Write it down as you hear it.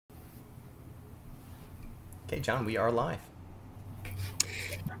Okay, Jon, we are live.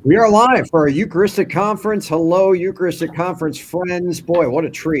 We are live for our Eucharistic Conference. Hello, Eucharistic Conference friends. Boy, what a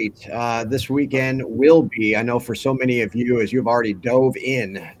treat this weekend will be. I know for so many of you, as you've already dove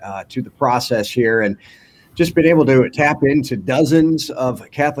in to the process here and just been able to tap into dozens of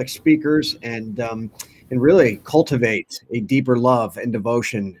Catholic speakers and really cultivate a deeper love and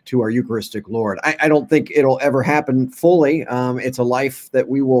devotion to our Eucharistic Lord. I don't think it'll ever happen fully. It's a life that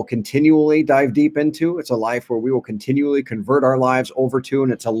we will continually dive deep into. It's a life where we will continually convert our lives over to,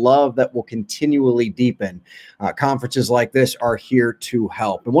 and it's a love that will continually deepen. Conferences like this are here to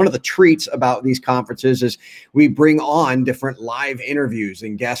help. And one of the treats about these conferences is we bring on different live interviews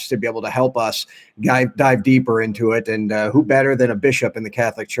and guests to be able to help us dive deeper into it. And who better than a bishop in the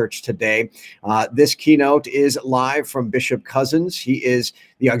Catholic Church today? This keynote is live from Bishop Cozzens. He is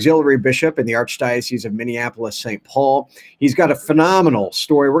the auxiliary bishop in the Archdiocese of Minneapolis-St. Paul. He's got a phenomenal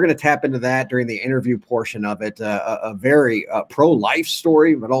story. We're going to tap into that during the interview portion of it. A very pro-life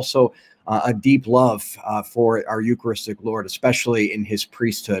story, but also a deep love for our Eucharistic Lord, especially in his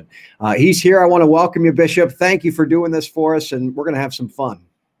priesthood. He's here. I want to welcome you, Bishop. Thank you for doing this for us, and we're going to have some fun.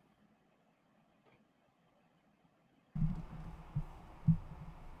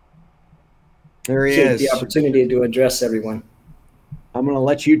 There he is. The opportunity to address everyone. I'm going to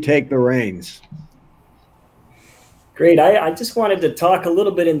let you take the reins. Great. I just wanted to talk a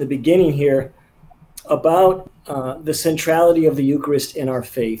little bit in the beginning here about the centrality of the Eucharist in our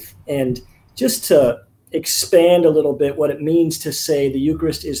faith, and just to expand a little bit what it means to say the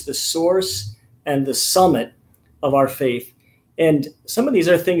Eucharist is the source and the summit of our faith. And some of these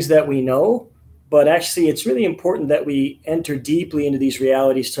are things that we know, but actually it's really important that we enter deeply into these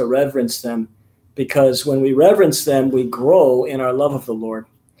realities to reverence them, because when we reverence them, we grow in our love of the Lord.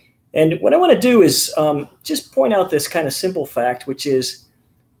 And what I want to do is just point out this kind of simple fact, which is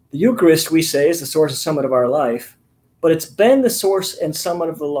the Eucharist, we say, is the source and summit of our life, but it's been the source and summit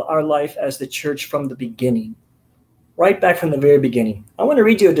of our life as the Church from the beginning, right back from the very beginning. I want to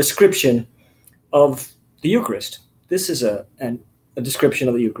read you a description of the Eucharist. This is a description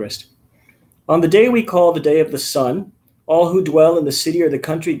of the Eucharist. On the day we call the Day of the Sun, all who dwell in the city or the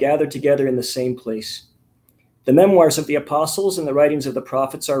country gather together in the same place. The memoirs of the apostles and the writings of the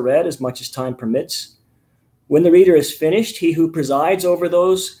prophets are read as much as time permits. When the reader is finished, he who presides over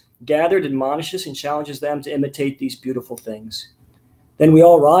those gathered admonishes and challenges them to imitate these beautiful things. Then we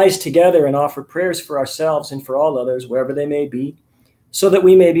all rise together and offer prayers for ourselves and for all others, wherever they may be, so that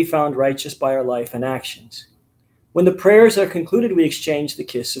we may be found righteous by our life and actions. When the prayers are concluded, we exchange the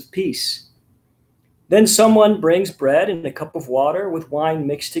kiss of peace. Then someone brings bread and a cup of water with wine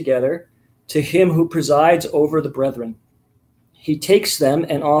mixed together to him who presides over the brethren. He takes them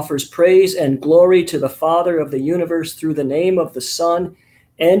and offers praise and glory to the Father of the universe through the name of the Son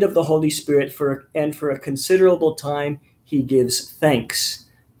and of the Holy Spirit, and for a considerable time he gives thanks.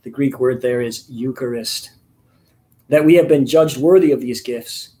 The Greek word there is Eucharist, that we have been judged worthy of these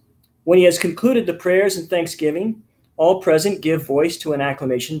gifts. When he has concluded the prayers and thanksgiving, all present give voice to an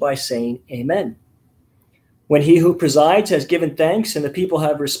acclamation by saying Amen. When he who presides has given thanks and the people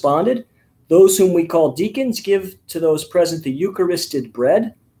have responded, those whom we call deacons give to those present the Eucharisted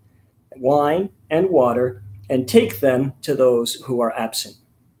bread, wine, and water, and take them to those who are absent.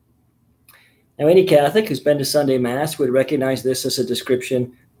 Now, any Catholic who's been to Sunday Mass would recognize this as a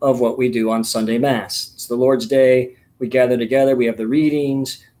description of what we do on Sunday Mass. It's the Lord's Day. We gather together. We have the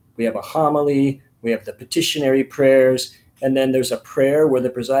readings. We have a homily. We have the petitionary prayers. And then there's a prayer where the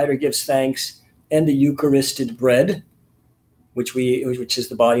presider gives thanks, and the Eucharisted bread, which is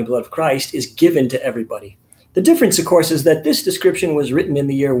the body and blood of Christ, is given to everybody. The difference, of course, is that this description was written in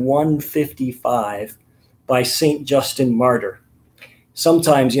the year 155 by St. Justin Martyr.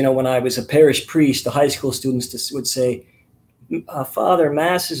 Sometimes, when I was a parish priest, the high school students would say, Father,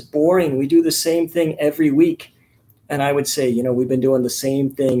 Mass is boring. We do the same thing every week. And I would say, we've been doing the same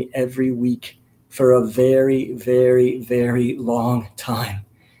thing every week for a very, very, very long time.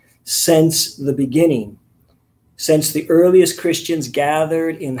 Since the beginning, since the earliest Christians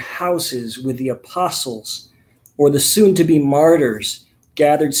gathered in houses with the apostles, or the soon-to-be martyrs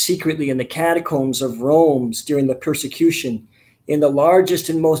gathered secretly in the catacombs of Rome during the persecution, in the largest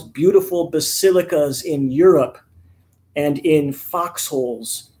and most beautiful basilicas in Europe, and in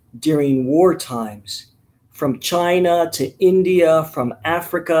foxholes during war times, from China to India, from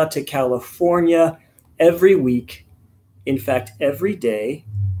Africa to California, every week, in fact, every day,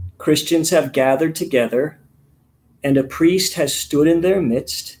 Christians have gathered together, and a priest has stood in their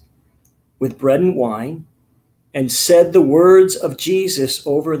midst with bread and wine and said the words of Jesus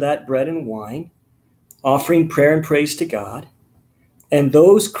over that bread and wine, offering prayer and praise to God. And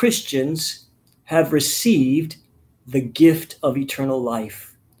those Christians have received the gift of eternal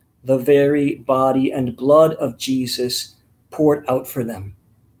life, the very body and blood of Jesus poured out for them.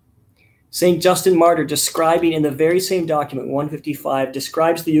 St. Justin Martyr, describing in the very same document, 155,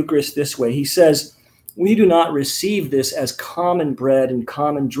 describes the Eucharist this way. He says, "We do not receive this as common bread and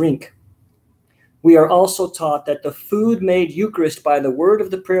common drink. We are also taught that the food made Eucharist by the word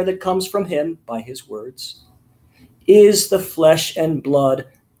of the prayer that comes from him, by his words, is the flesh and blood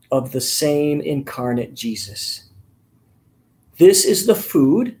of the same incarnate Jesus. This is the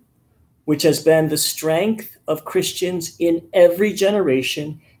food which has been the strength of Christians in every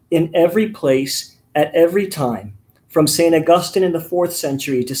generation, in every place, at every time, from St. Augustine in the 4th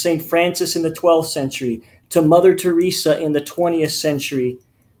century to St. Francis in the 12th century, to Mother Teresa in the 20th century,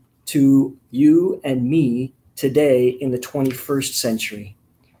 to you and me today in the 21st century.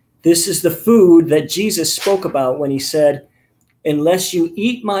 This is the food that Jesus spoke about when he said, 'Unless you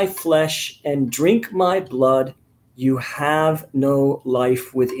eat my flesh and drink my blood, you have no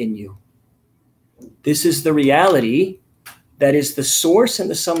life within you.' This is the reality that is the source and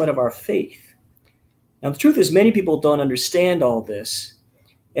the summit of our faith. Now, the truth is, many people don't understand all this.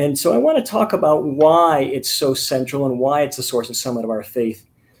 And so I want to talk about why it's so central and why it's the source and summit of our faith.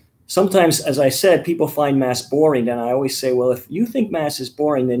 Sometimes, as I said, people find Mass boring. And I always say, well, if you think Mass is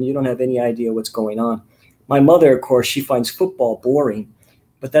boring, then you don't have any idea what's going on. My mother, of course, she finds football boring,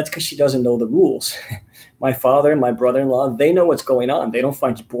 but that's because she doesn't know the rules. My father and my brother-in-law, they know what's going on. They don't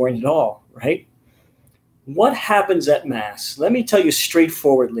find it boring at all, right? What happens at Mass? Let me tell you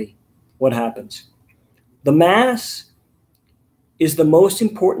straightforwardly what happens. The Mass is the most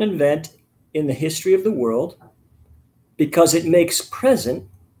important event in the history of the world because it makes present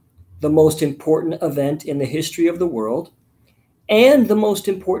the most important event in the history of the world and the most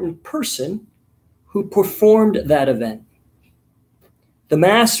important person who performed that event. The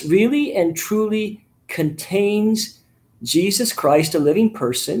Mass really and truly contains Jesus Christ, a living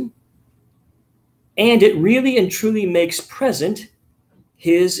person, and it really and truly makes present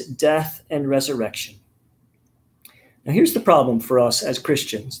his death and resurrection. Now, here's the problem for us as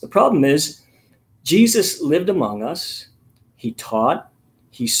Christians. The problem is Jesus lived among us. He taught,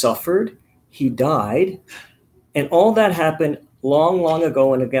 he suffered, he died, and all that happened long, long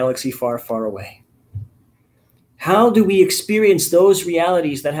ago in a galaxy far, far away. How do we experience those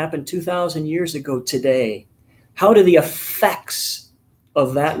realities that happened 2,000 years ago today? How do the effects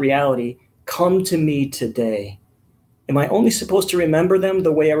of that reality come to me today? Am I only supposed to remember them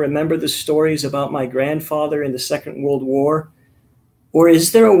the way I remember the stories about my grandfather in the Second World War? Or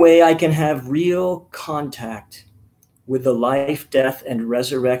is there a way I can have real contact with the life, death, and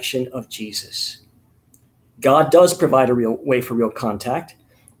resurrection of Jesus? God does provide a real way for real contact.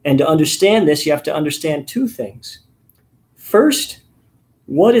 And to understand this, you have to understand two things. First,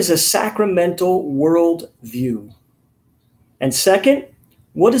 what is a sacramental worldview? And second,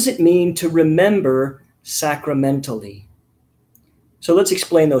 what does it mean to remember sacramentally? So let's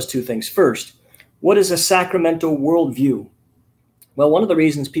explain those two things. First, what is a sacramental worldview? Well, one of the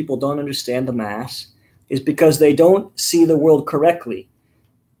reasons people don't understand the Mass is because they don't see the world correctly.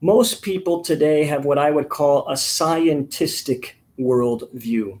 Most people today have what I would call a scientistic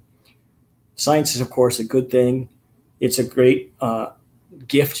worldview. Science is, of course, a good thing. It's a great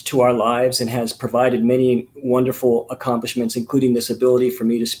gift to our lives and has provided many wonderful accomplishments, including this ability for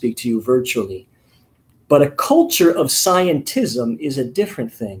me to speak to you virtually. But a culture of scientism is a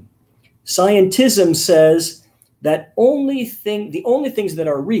different thing. Scientism says that the only things that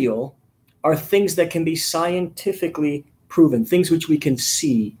are real are things that can be scientifically proven, things which we can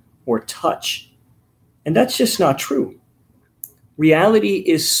see or touch. And that's just not true. Reality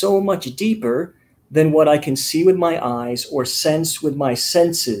is so much deeper than what I can see with my eyes or sense with my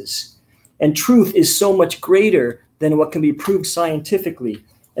senses. And truth is so much greater than what can be proved scientifically.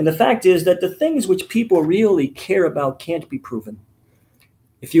 And the fact is that the things which people really care about can't be proven.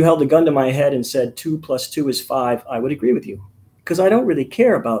 If you held a gun to my head and said 2 + 2 is 5, I would agree with you, because I don't really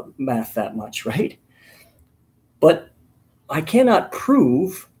care about math that much, right? But I cannot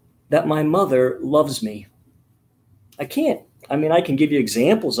prove that my mother loves me. I can't. I mean, I can give you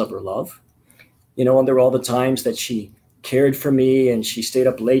examples of her love. You know, and there were all the times that she cared for me and she stayed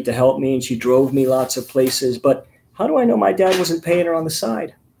up late to help me and she drove me lots of places. But how do I know my dad wasn't paying her on the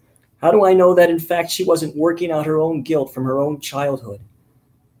side? How do I know that, in fact, she wasn't working out her own guilt from her own childhood?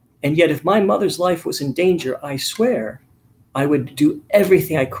 And yet, if my mother's life was in danger, I swear I would do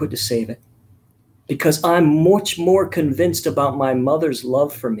everything I could to save it, because I'm much more convinced about my mother's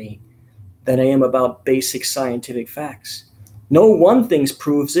love for me than I am about basic scientific facts. No one thing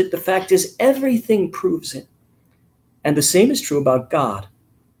proves it. The fact is, everything proves it. And the same is true about God.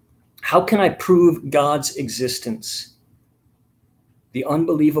 How can I prove God's existence? The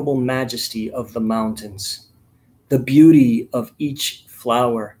unbelievable majesty of the mountains, the beauty of each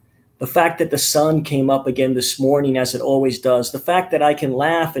flower, the fact that the sun came up again this morning as it always does, the fact that I can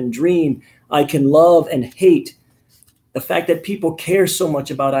laugh and dream, I can love and hate, the fact that people care so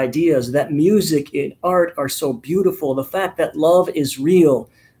much about ideas, that music and art are so beautiful, the fact that love is real.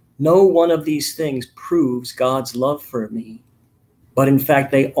 No one of these things proves God's love for me, but in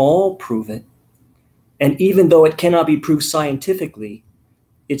fact, they all prove it. And even though it cannot be proved scientifically,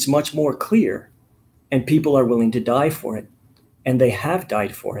 it's much more clear, and people are willing to die for it, and they have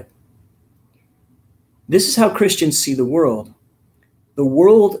died for it. This is how Christians see the world. The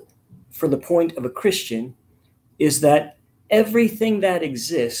world, for the point of a Christian, is that everything that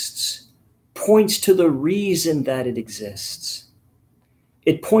exists points to the reason that it exists.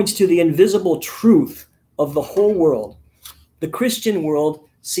 It points to the invisible truth of the whole world. The Christian world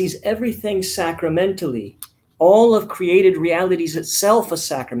sees everything sacramentally. All of created reality is itself a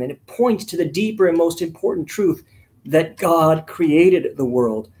sacrament. It points to the deeper and most important truth that God created the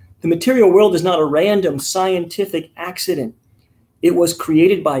world. The material world is not a random scientific accident. It was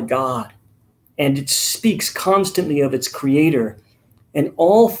created by God, and it speaks constantly of its creator. And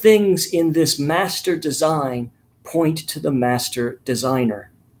all things in this master design point to the master designer,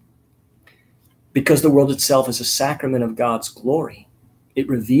 because the world itself is a sacrament of God's glory. It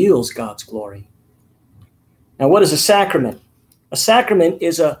reveals God's glory. Now, what is a sacrament? A sacrament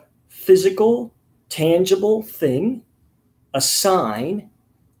is a physical, tangible thing, a sign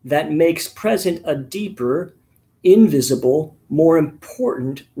that makes present a deeper, invisible, more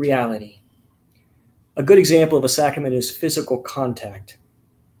important reality. A good example of a sacrament is physical contact.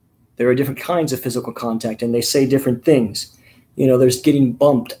 There are different kinds of physical contact, and they say different things. You know, there's getting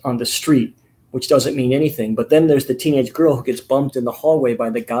bumped on the street, which doesn't mean anything. But then there's the teenage girl who gets bumped in the hallway by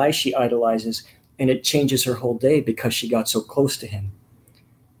the guy she idolizes, and it changes her whole day because she got so close to him.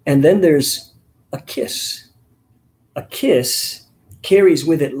 And then there's a kiss. A kiss carries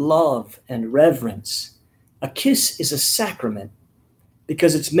with it love and reverence. A kiss is a sacrament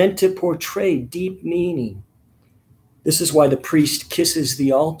because it's meant to portray deep meaning. This is why the priest kisses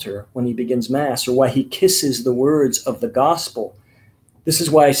the altar when he begins Mass, or why he kisses the words of the gospel. This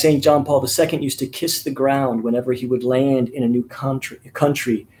is why St. John Paul II used to kiss the ground whenever he would land in a new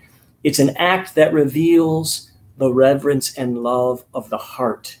country. It's an act that reveals the reverence and love of the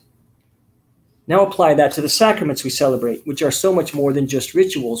heart. Now apply that to the sacraments we celebrate, which are so much more than just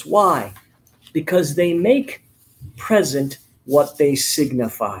rituals. Why? Because they make present what they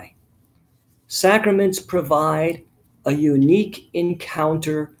signify. Sacraments provide a unique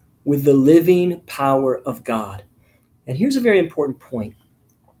encounter with the living power of God. And here's a very important point,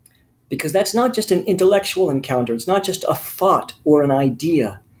 because that's not just an intellectual encounter. It's not just a thought or an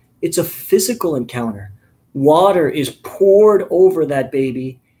idea. It's a physical encounter. Water is poured over that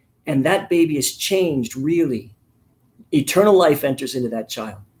baby, and that baby is changed, really. Eternal life enters into that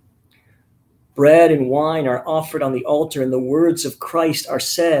child. Bread and wine are offered on the altar, and the words of Christ are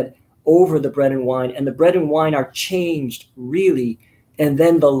said over the bread and wine, and the bread and wine are changed, really. And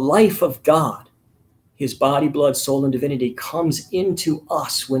then the life of God, his body, blood, soul, and divinity, comes into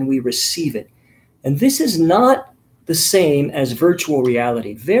us when we receive it. And this is not the same as virtual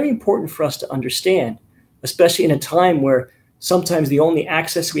reality. Very important for us to understand, especially in a time where sometimes the only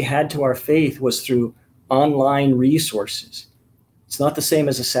access we had to our faith was through online resources. It's not the same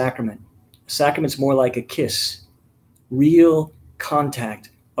as a sacrament. A sacrament's more like a kiss, real contact,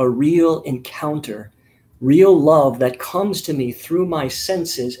 a real encounter, real love that comes to me through my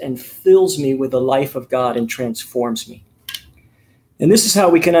senses and fills me with the life of God and transforms me. And this is how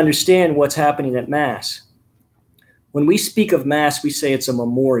we can understand what's happening at Mass. When we speak of Mass, we say it's a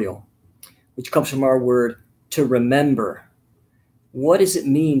memorial, which comes from our word to remember. What does it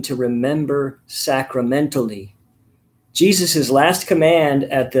mean to remember sacramentally? Jesus' last command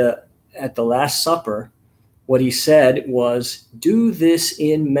at the Last Supper, what he said was, "Do this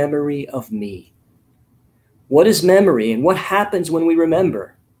in memory of me." What is memory, and what happens when we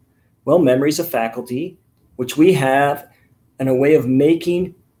remember? Well, memory is a faculty which we have and a way of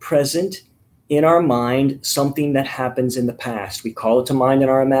making present in our mind something that happens in the past. We call it to mind in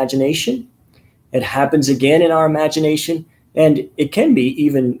our imagination. It happens again in our imagination, and it can be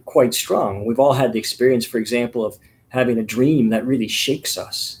even quite strong. We've all had the experience, for example, of having a dream that really shakes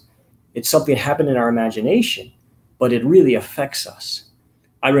us. It's something that happened in our imagination, but it really affects us.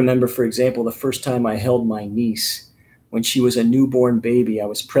 I remember, for example, the first time I held my niece when she was a newborn baby. I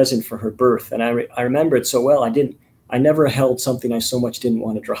was present for her birth, and I remember it so well. I never held something I so much didn't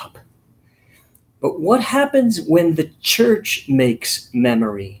want to drop. But what happens when the church makes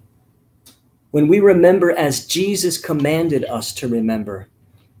memory? when we remember as Jesus commanded us to remember.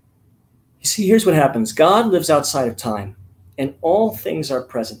 You see, here's what happens. God lives outside of time, and all things are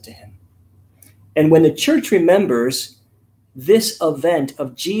present to him. And when the church remembers this event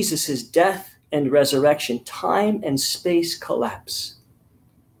of Jesus's death and resurrection, time and space collapse.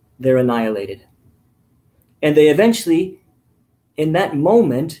 They're annihilated. And they eventually, in that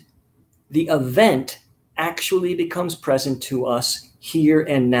moment, the event actually becomes present to us here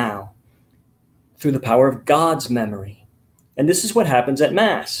and now through the power of God's memory. And this is what happens at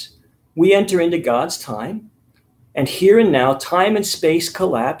Mass. We enter into God's time, and here and now, time and space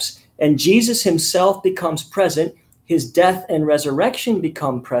collapse, and Jesus himself becomes present. His death and resurrection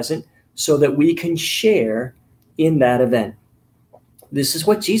become present so that we can share in that event. This is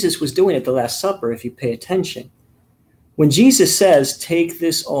what Jesus was doing at the Last Supper, if you pay attention. When Jesus says, "Take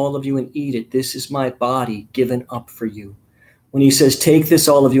this, all of you, and eat it. This is my body given up for you." When he says, "Take this,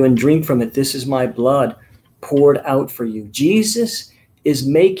 all of you, and drink from it. This is my blood poured out for you." Jesus is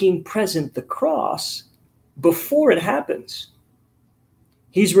making present the cross before it happens.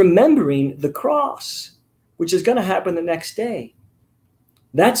 He's remembering the cross, which is going to happen the next day.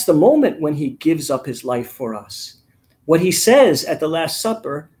 That's the moment when he gives up his life for us. What he says at the Last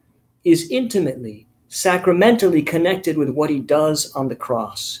Supper is intimately, sacramentally connected with what he does on the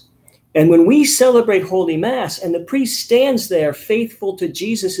cross. And when we celebrate Holy Mass and the priest stands there faithful to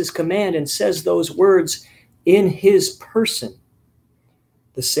Jesus' command and says those words in his person,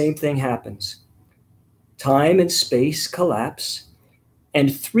 the same thing happens. Time and space collapse,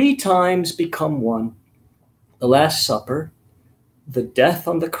 and 3 times become one. The Last Supper, the death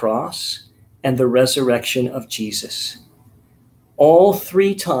on the cross, and the resurrection of Jesus. All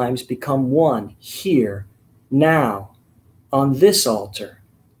 3 times become one here, now, on this altar,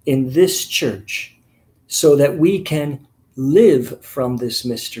 in this church, so that we can live from this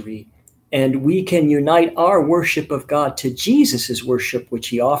mystery and we can unite our worship of God to Jesus' worship, which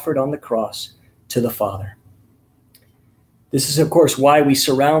he offered on the cross to the Father. This is, of course, why we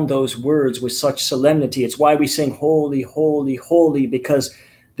surround those words with such solemnity. It's why we sing, "Holy, holy, holy," because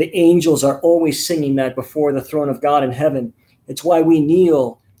the angels are always singing that before the throne of God in heaven. It's why we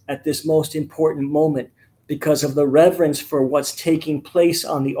kneel at this most important moment, because of the reverence for what's taking place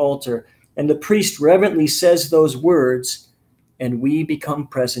on the altar. And the priest reverently says those words, and we become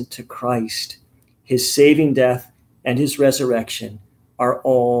present to Christ. His saving death and his resurrection are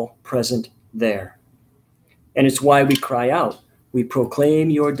all present there. And it's why we cry out, "We proclaim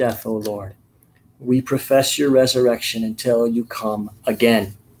your death, O Lord. We profess your resurrection until you come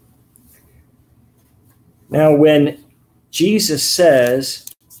again." Now, when Jesus says,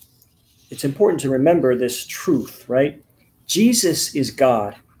 it's important to remember this truth, right? Jesus is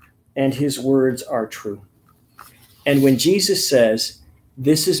God, and his words are true. And when Jesus says,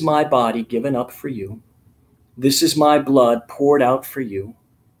 "This is my body given up for you, this is my blood poured out for you,"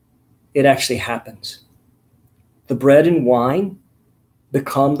 it actually happens. The bread and wine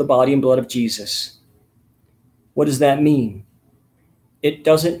become the body and blood of Jesus. What does that mean? It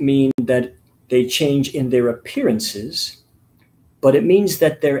doesn't mean that they change in their appearances, but it means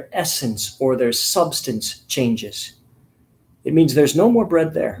that their essence or their substance changes. It means there's no more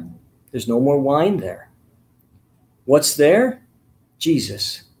bread there. There's no more wine there. What's there?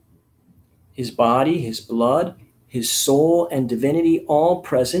 Jesus. His body, his blood, his soul, and divinity all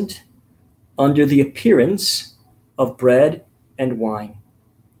present under the appearance of bread and wine.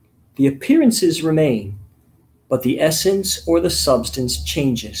 The appearances remain, but the essence or the substance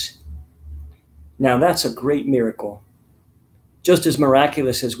changes. Now that's a great miracle. Just as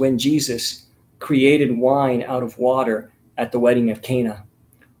miraculous as when Jesus created wine out of water at the wedding of Cana,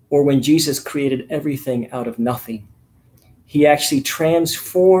 or when Jesus created everything out of nothing. He actually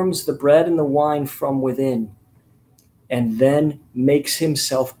transforms the bread and the wine from within and then makes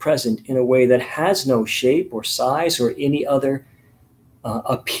himself present in a way that has no shape or size or any other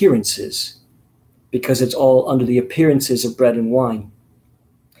appearances, because it's all under the appearances of bread and wine.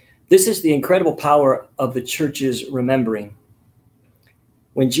 This is the incredible power of the church's remembering.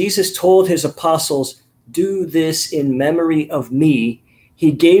 When Jesus told his apostles, "Do this in memory of me,"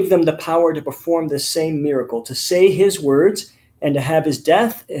 he gave them the power to perform the same miracle, to say his words and to have his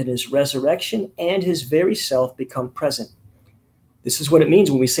death and his resurrection and his very self become present. This is what it means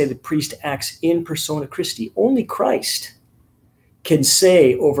when we say the priest acts in persona Christi. Only Christ can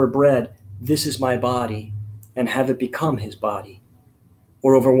say over bread, "This is my body," and have it become his body.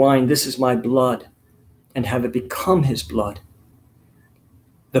 Or over wine, "This is my blood," and have it become his blood.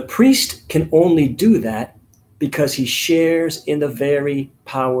 The priest can only do that because he shares in the very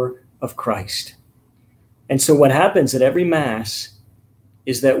power of Christ. And so what happens at every Mass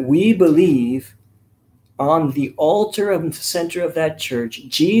is that we believe on the altar of the center of that church,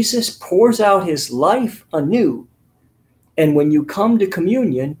 Jesus pours out his life anew. And when you come to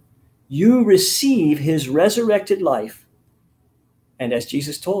communion, you receive his resurrected life. And as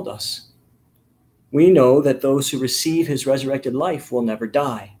Jesus told us, we know that those who receive his resurrected life will never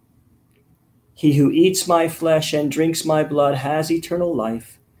die. He who eats my flesh and drinks my blood has eternal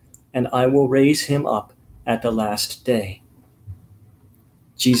life, and I will raise him up at the last day.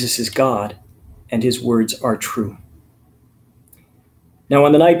 Jesus is God, and his words are true. Now,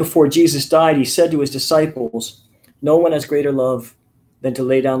 on the night before Jesus died, he said to his disciples, "No one has greater love than to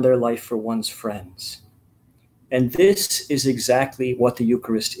lay down their life for one's friends." And this is exactly what the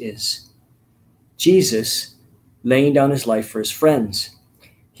Eucharist is. Jesus laying down his life for his friends.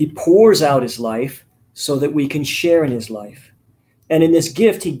 He pours out his life so that we can share in his life. And in this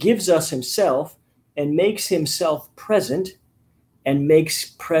gift, he gives us himself and makes himself present and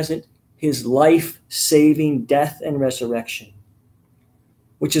makes present his life-saving death and resurrection.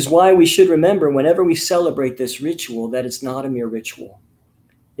 Which is why we should remember whenever we celebrate this ritual that it's not a mere ritual.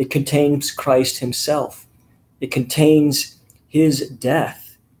 It contains Christ himself. It contains his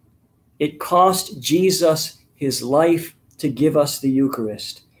death. It cost Jesus his life to give us the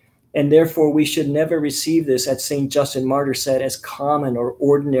Eucharist. And therefore we should never receive this, as St. Justin Martyr said, as common or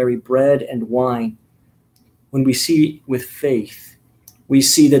ordinary bread and wine. When we see with faith, we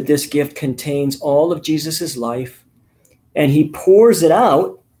see that this gift contains all of Jesus's life, and he pours it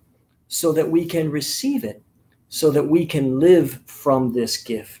out so that we can receive it, so that we can live from this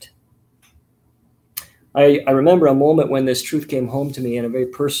gift. I remember a moment when this truth came home to me in a very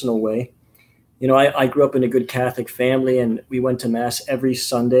personal way. You know, I grew up in a good Catholic family, and we went to Mass every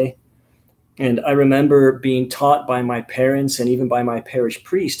Sunday. And I remember being taught by my parents and even by my parish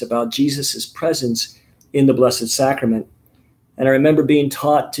priest about Jesus's presence in the Blessed Sacrament. And I remember being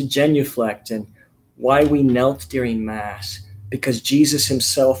taught to genuflect and why we knelt during Mass, because Jesus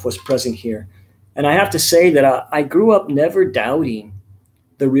himself was present here. And I have to say that I grew up never doubting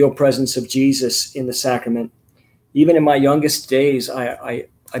the real presence of Jesus in the sacrament. Even in my youngest days, I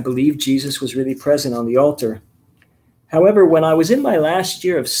believed Jesus was really present on the altar. However, when I was in my last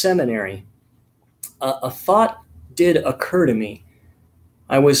year of seminary, a thought did occur to me.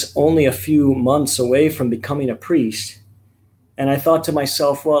 I was only a few months away from becoming a priest. And I thought to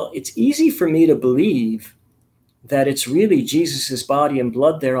myself, well, it's easy for me to believe that it's really Jesus's body and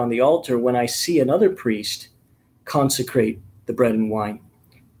blood there on the altar when I see another priest consecrate the bread and wine.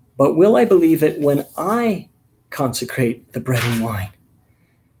 But will I believe it when I consecrate the bread and wine?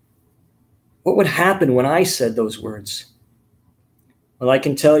 What would happen when I said those words? Well, I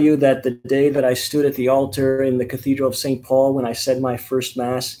can tell you that the day that I stood at the altar in the Cathedral of St. Paul when I said my first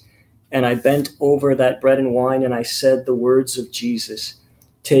Mass, and I bent over that bread and wine and I said the words of Jesus,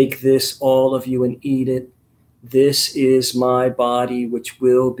 "Take this, all of you, and eat it. This is my body, which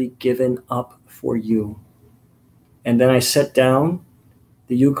will be given up for you." And then I set down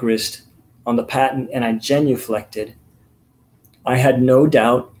the Eucharist on the paten and I genuflected. I had no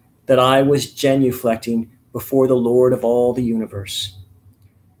doubt that I was genuflecting before the Lord of all the universe.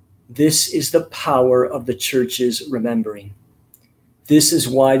 This is the power of the Church's remembering. This is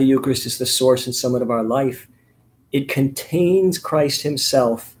why the Eucharist is the source and summit of our life. It contains Christ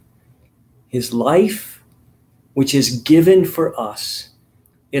himself, his life, which is given for us.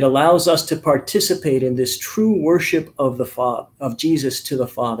 It allows us to participate in this true worship of of Jesus to the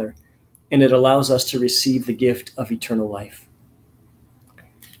Father, and it allows us to receive the gift of eternal life.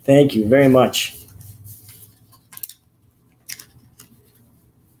 Thank you very much.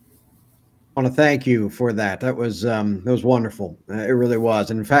 I want to thank you for that. That was wonderful. It really was.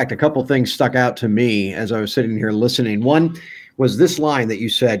 And in fact, a couple things stuck out to me as I was sitting here listening. One was this line that you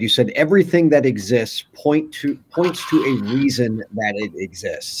said. You said, everything that exists points to a reason that it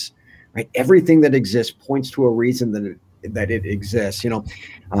exists, right? Everything that exists points to a reason that it exists. You know,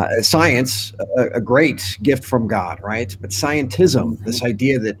 science, a great gift from God, right? But scientism, this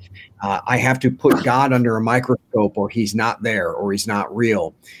idea that I have to put God under a microscope or he's not there or he's not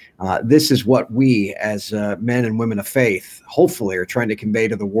real. This is what we as men and women of faith hopefully are trying to convey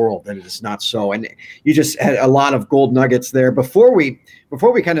to the world, that it is not so. And you just had a lot of gold nuggets there. Before we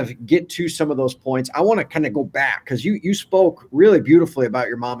kind of get to some of those points, I want to kind of go back, because you spoke really beautifully about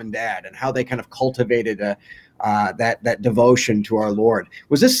your mom and dad and how they kind of cultivated that devotion to our Lord.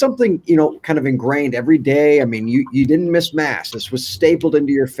 Was this something, you know, kind of ingrained every day? I mean, you didn't miss Mass. This was stapled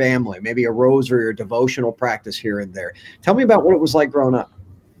into your family, maybe a rosary or devotional practice here and there. Tell me about what it was like growing up.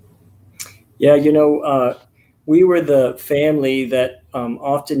 Yeah, you know, we were the family that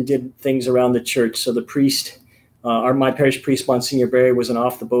often did things around the church. So the priest My parish priest, Monsignor Barry, was an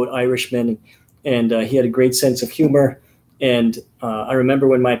off-the-boat Irishman, and he had a great sense of humor. And I remember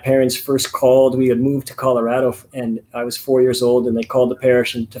when my parents first called, we had moved to Colorado, and I was 4 years old, and they called the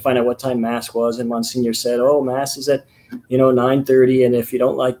parish to find out what time Mass was. And Monsignor said, "Oh, Mass is at 9:30, and if you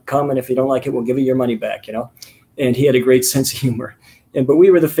don't like, come, and if you don't like it, we'll give you your money back." And he had a great sense of humor. But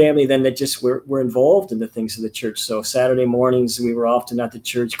we were the family then that just were involved in the things of the church. So Saturday mornings, we were often at the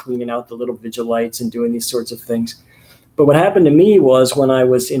church cleaning out the little vigil lights and doing these sorts of things. But what happened to me was when I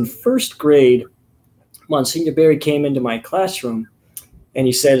was in first grade, Monsignor Barry came into my classroom and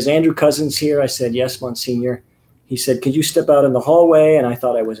he said, "Is Andrew Cozzens here?" I said, "Yes, Monsignor." He said, "Could you step out in the hallway?" And I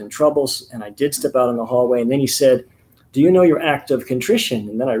thought I was in trouble, and I did step out in the hallway. And then he said, "Do you know your act of contrition?"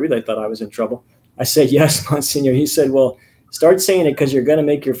 And then I really thought I was in trouble. I said, "Yes, Monsignor." He said, "Well, start saying it because you're going to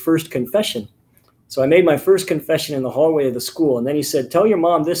make your first confession." So I made my first confession in the hallway of the school. And then he said, "Tell your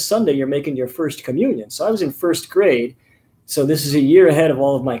mom this Sunday you're making your first communion." So I was in first grade. So this is a year ahead of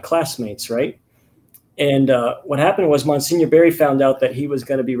all of my classmates, right? And what happened was Monsignor Barry found out that he was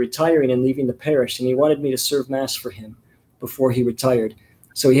going to be retiring and leaving the parish, and he wanted me to serve Mass for him before he retired.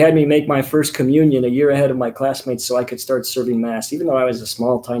 So he had me make my first communion a year ahead of my classmates so I could start serving Mass, even though I was a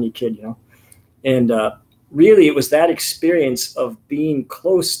small, tiny kid, And really, it was that experience of being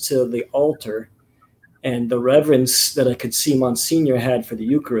close to the altar and the reverence that I could see Monsignor had for the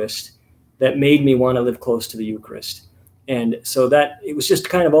Eucharist that made me want to live close to the Eucharist. And so that it was just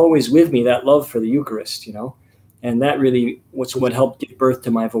kind of always with me, that love for the Eucharist, and that really was what helped give birth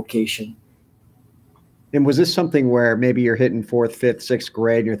to my vocation. And was this something where maybe you're hitting fourth, fifth, sixth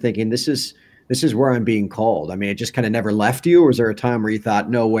grade and you're thinking, this is where I'm being called? I mean, it just kind of never left you, or was there a time where you thought,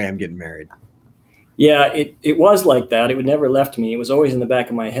 no way, I'm getting married? Yeah, it was like that. It would never left me. It was always in the back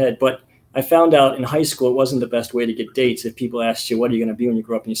of my head. But I found out in high school it wasn't the best way to get dates. If people asked you, "What are you going to be when you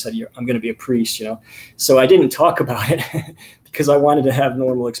grow up?" and you said, "I'm going to be a priest," So I didn't talk about it because I wanted to have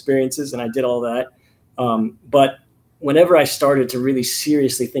normal experiences, and I did all that. But whenever I started to really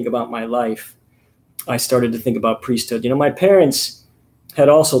seriously think about my life, I started to think about priesthood. My parents had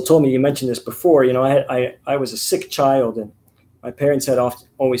also told me, you mentioned this before, I was a sick child, and my parents had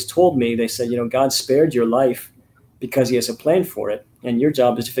always told me, they said, God spared your life because he has a plan for it. And your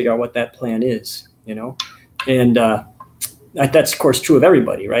job is to figure out what that plan is, And that's, of course, true of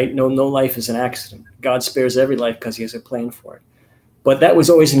everybody, right? No life is an accident. God spares every life because he has a plan for it. But that was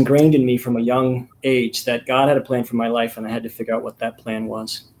always ingrained in me from a young age, that God had a plan for my life, and I had to figure out what that plan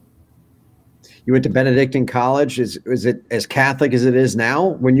was. You went to Benedictine College. Is it as Catholic as it is now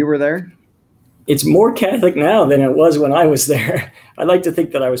when you were there? It's more Catholic now than it was when I was there. I like to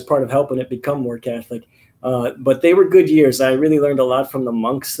think that I was part of helping it become more Catholic. But they were good years. I really learned a lot from the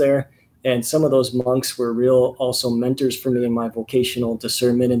monks there. And some of those monks were real also mentors for me in my vocational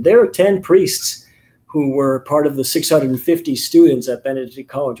discernment. And there are 10 priests who were part of the 650 students at Benedictine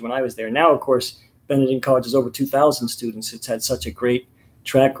College when I was there. Now, of course, Benedictine College is over 2,000 students. It's had such a great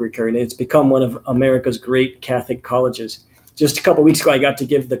track record, and it's become one of America's great Catholic colleges. Just a couple of weeks ago, I got to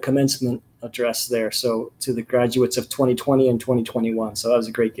give the commencement address there, so to the graduates of 2020 and 2021. So that was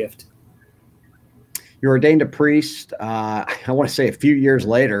a great gift. You're ordained a priest. I want to say a few years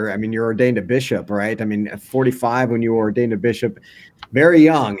later. I mean, you're ordained a bishop, right? I mean, 45 when you were ordained a bishop, very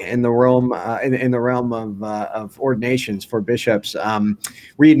young in the realm of ordinations for bishops.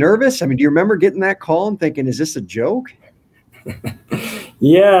 Were you nervous? I mean, do you remember getting that call and thinking, "Is this a joke?"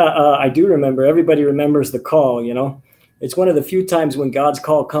 Yeah, I do remember. Everybody remembers the call. It's one of the few times when God's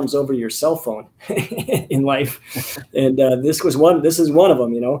call comes over your cell phone in life, and this is one of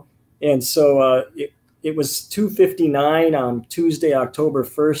them. And so it was 2:59 on Tuesday, October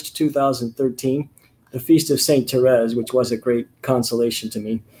 1st, 2013, the Feast of St. Therese, which was a great consolation to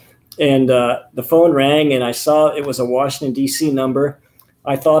me. And the phone rang, and I saw it was a Washington, D.C. number.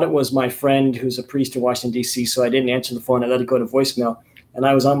 I thought it was my friend who's a priest in Washington, D.C., so I didn't answer the phone. I let it go to voicemail, and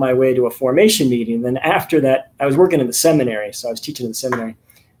I was on my way to a formation meeting. And then after that, I was working in the seminary, so I was teaching in the seminary.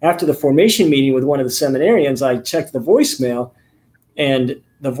 After the formation meeting with one of the seminarians, I checked the voicemail, and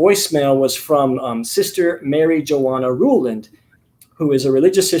the voicemail was from Sister Mary Joanna Ruland, who is a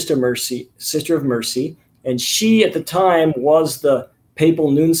religious sister of mercy, and she at the time was the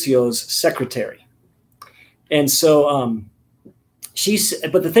papal nuncio's secretary. And so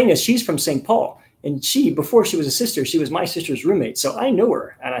but the thing is, she's from St. Paul, and before she was a sister, she was my sister's roommate, so I knew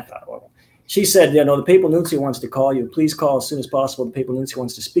her. And I thought, well, she said, the papal nuncio wants to call you. Please call as soon as possible. The papal nuncio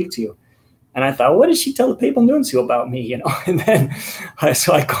wants to speak to you. And I thought, what did she tell the papal nuncio about me? And then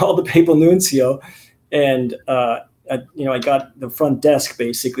so I called the papal nuncio, and I got the front desk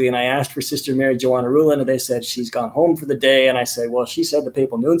basically, and I asked for Sister Mary Joanna Ruland, and they said she's gone home for the day. And I said, well, she said the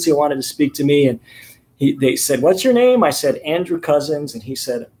papal nuncio wanted to speak to me, and they said, "What's your name?" I said, "Andrew Cozzens." And he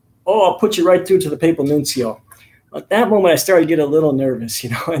said, "Oh, I'll put you right through to the papal nuncio." At that moment, I started to get a little nervous,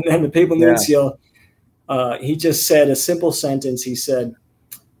 and then the papal nuncio, he just said a simple sentence. He said,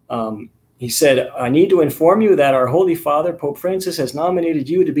 "I need to inform you that our Holy Father, Pope Francis, has nominated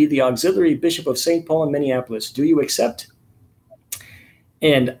you to be the auxiliary bishop of St. Paul in Minneapolis. Do you accept?"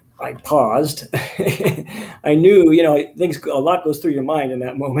 And I paused. I knew, a lot goes through your mind in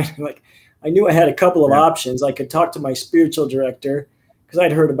that moment. Like, I knew I had a couple of options. I could talk to my spiritual director because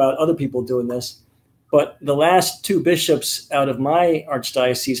I'd heard about other people doing this. But the last two bishops out of my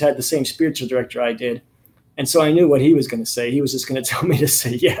archdiocese had the same spiritual director I did. And so I knew what he was going to say. He was just going to tell me to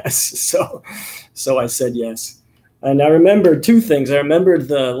say yes. So I said yes. And I remembered two things. I remembered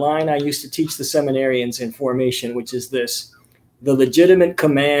the line I used to teach the seminarians in formation, which is this: the legitimate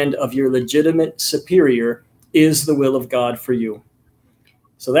command of your legitimate superior is the will of God for you.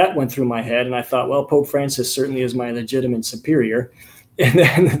 So that went through my head, and I thought, well, Pope Francis certainly is my legitimate superior. And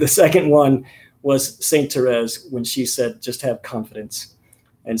then the second one was Saint Therese, when she said, just have confidence.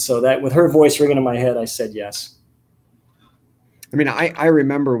 And so that, with her voice ringing in my head, I said yes. I mean, I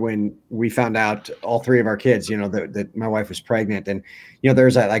remember when we found out, all three of our kids, that my wife was pregnant, and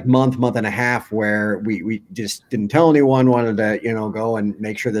there's that like month and a half where we just didn't tell anyone, wanted to go and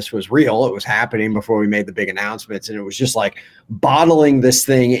make sure this was real, it was happening before we made the big announcements. And it was just like bottling this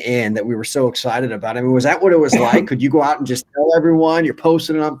thing in that we were so excited about. I mean, was that what it was like? Could you go out and just tell everyone? You're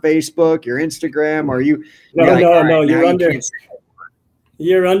posting it on Facebook, your Instagram, or you? No,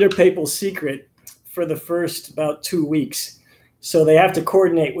 you're under papal secret for the first about 2 weeks. So they have to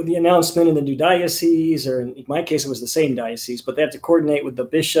coordinate with the announcement in the new diocese, or in my case, it was the same diocese, but they have to coordinate with the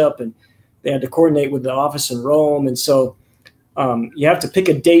bishop, and they had to coordinate with the office in Rome. And so you have to pick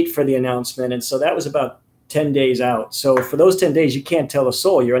a date for the announcement. And so that was about 10 days out. So for those 10 days, you can't tell a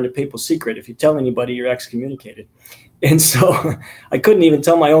soul. You're under papal secret. If you tell anybody, you're excommunicated. And so I couldn't even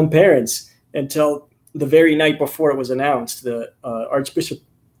tell my own parents until the very night before it was announced. The Archbishop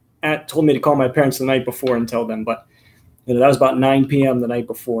told me to call my parents the night before and tell them, but that was about 9 p.m. the night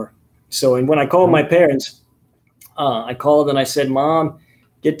before. So, and when I called my parents, I called and I said, "Mom,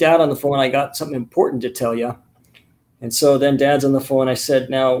 get Dad on the phone. I got something important to tell you." And so then Dad's on the phone. I said,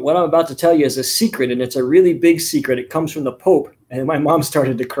 "Now, what I'm about to tell you is a secret, and it's a really big secret. It comes from the Pope." And my mom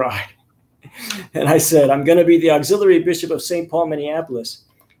started to cry. And I said, "I'm going to be the auxiliary bishop of St. Paul, Minneapolis."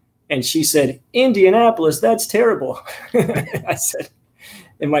 And she said, "Indianapolis, that's terrible." I said,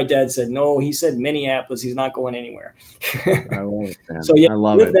 and my dad said, "No, he said Minneapolis. He's not going anywhere." I love it, man. So yeah, I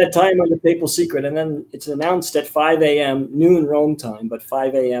love lived it. that time under papal secret. And then it's announced at 5 a.m., noon Rome time, but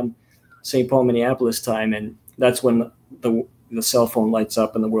 5 a.m. St. Paul, Minneapolis time. And that's when the cell phone lights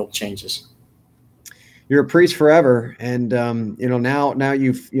up and the world changes. You're a priest forever. And, now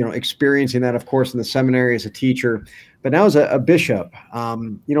you've, experiencing that, of course, in the seminary as a teacher, but now as a bishop,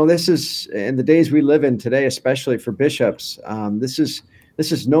 this is, in the days we live in today, especially for bishops,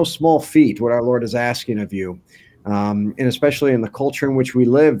 this is no small feat, what our Lord is asking of you. And especially in the culture in which we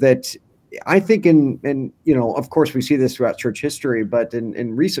live, that I think of course we see this throughout church history, but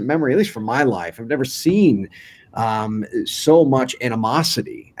in recent memory, at least from my life, I've never seen so much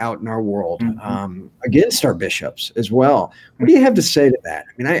animosity out in our world against our bishops as well. What do you have to say to that?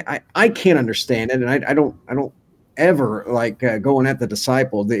 I mean, I can't understand it, and I don't ever like going at the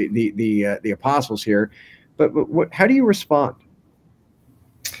disciple, the apostles here, but how do you respond?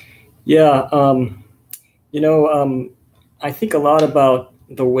 Yeah, I think a lot about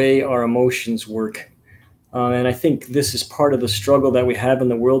the way our emotions work. And I think this is part of the struggle that we have in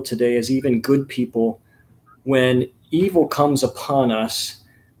the world today, is even good people, when evil comes upon us,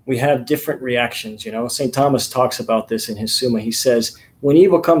 we have different reactions. St. Thomas talks about this in his Summa. He says, when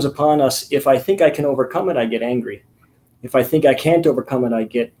evil comes upon us, if I think I can overcome it, I get angry. If I think I can't overcome it, I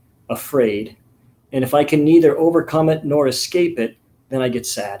get afraid. And if I can neither overcome it nor escape it, then I get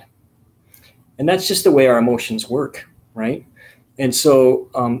sad. And that's just the way our emotions work, right? And so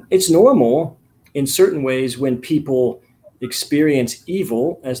it's normal in certain ways when people experience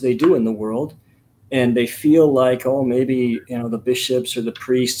evil, as they do in the world, and they feel like, oh, maybe the bishops or the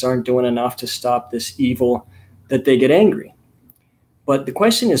priests aren't doing enough to stop this evil, that they get angry. But the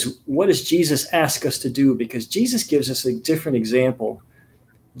question is, what does Jesus ask us to do? Because Jesus gives us a different example.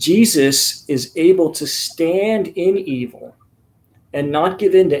 Jesus is able to stand in evil and not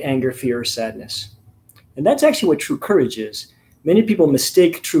give in to anger, fear, or sadness. And that's actually what true courage is. Many people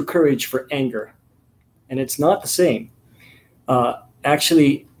mistake true courage for anger, and it's not the same.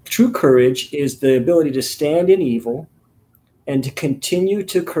 Actually, true courage is the ability to stand in evil and to continue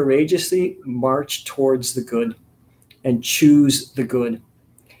to courageously march towards the good and choose the good.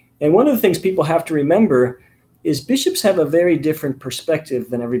 And one of the things people have to remember is bishops have a very different perspective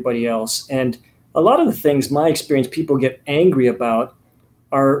than everybody else. And a lot of the things, my experience, people get angry about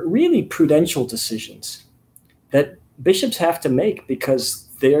are really prudential decisions that bishops have to make because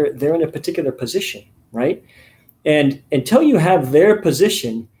they're in a particular position, right? And until you have their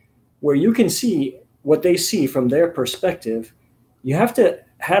position where you can see what they see from their perspective, you have to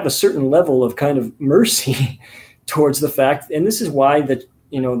have a certain level of kind of mercy towards the fact. And this is why that,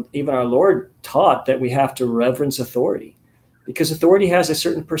 even our Lord taught that we have to reverence authority, because authority has a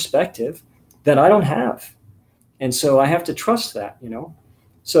certain perspective that I don't have. And so I have to trust that,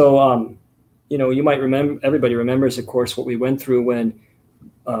 So, you might remember, everybody remembers, of course, what we went through when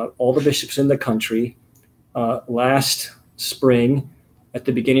all the bishops in the country last spring, at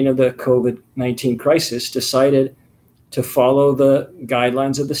the beginning of the COVID-19 crisis, decided to follow the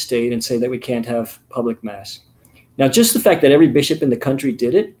guidelines of the state and say that we can't have public mass. Now, just the fact that every bishop in the country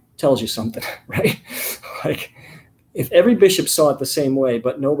did it tells you something, right? Like, if every bishop saw it the same way,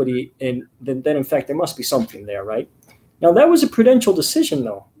 but nobody, and then in fact, there must be something there, right? Now, that was a prudential decision,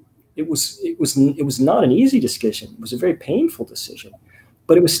 though. It was not an easy decision. It was a very painful decision,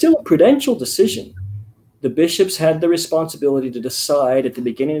 but it was still a prudential decision. The bishops had the responsibility to decide at the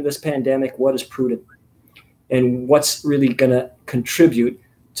beginning of this pandemic what is prudent and what's really going to contribute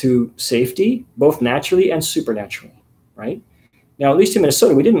to safety, both naturally and supernaturally, right? Now, at least in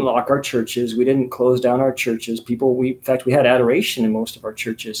Minnesota, we didn't lock our churches. We didn't close down our churches. In fact, we had adoration in most of our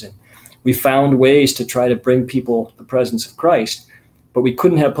churches, and we found ways to try to bring people the presence of Christ. But we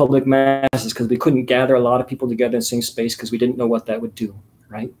couldn't have public masses because we couldn't gather a lot of people together in the same space because we didn't know what that would do,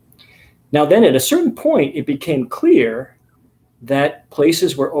 right? Now, then at a certain point, it became clear that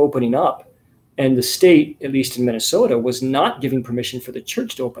places were opening up, and the state, at least in Minnesota, was not giving permission for the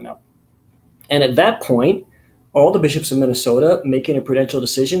church to open up. And at that point, all the bishops of Minnesota, making a prudential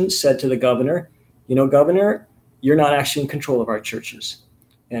decision, said to the governor, Governor, you're not actually in control of our churches.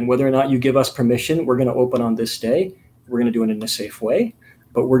 And whether or not you give us permission, we're going to open on this day. We're going to do it in a safe way,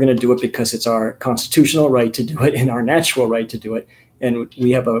 but we're going to do it because it's our constitutional right to do it and our natural right to do it. And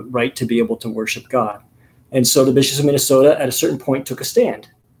we have a right to be able to worship God. And so the bishops of Minnesota at a certain point took a stand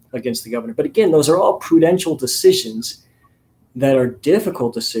against the governor. But again, those are all prudential decisions that are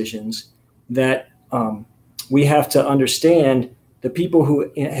difficult decisions that we have to understand. The people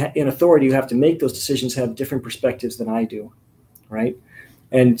who in authority who have to make those decisions have different perspectives than I do, right?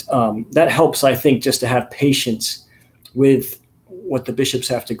 And that helps, I think, just to have patience with what the bishops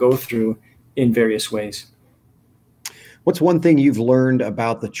have to go through in various ways. What's one thing you've learned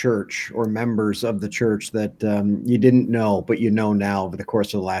about the church or members of the church that you didn't know, but you know now over the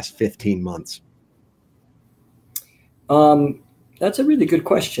course of the last 15 months? That's a really good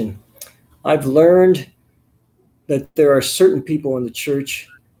question. I've learned that there are certain people in the church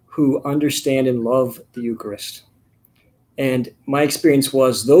who understand and love the Eucharist. And my experience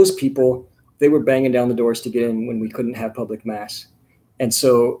was those people, they were banging down the doors to get in when we couldn't have public mass. And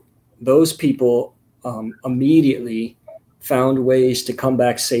so those people immediately found ways to come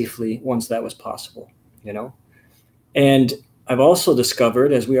back safely once that was possible, And I've also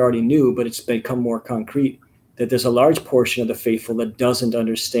discovered, as we already knew, but it's become more concrete, that there's a large portion of the faithful that doesn't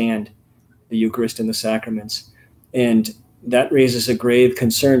understand the Eucharist and the sacraments. And that raises a grave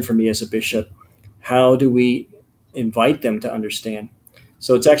concern for me as a bishop. How do we invite them to understand?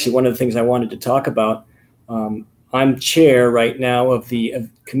 So it's actually one of the things I wanted to talk about. I'm chair right now of the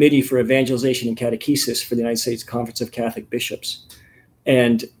Committee for Evangelization and Catechesis for the United States Conference of Catholic Bishops.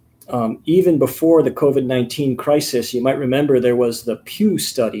 And even before the COVID-19 crisis, you might remember there was the Pew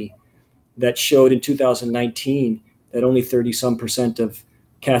study that showed in 2019 that only 30-some% of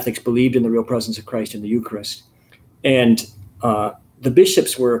Catholics believed in the real presence of Christ in the Eucharist. And the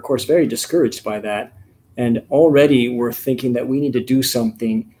bishops were, of course, very discouraged by that, and already were thinking that we need to do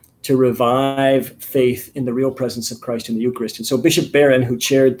something to revive faith in the real presence of Christ in the Eucharist. And so Bishop Barron, who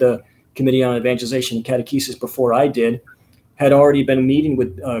chaired the Committee on Evangelization and Catechesis before I did, had already been meeting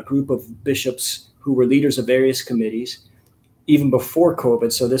with a group of bishops who were leaders of various committees, even before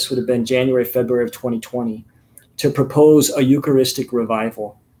COVID. So this would have been January, February of 2020, to propose a Eucharistic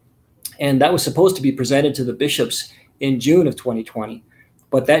revival. And that was supposed to be presented to the bishops in June of 2020.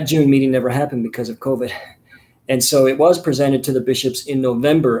 But that June meeting never happened because of COVID. And so it was presented to the bishops in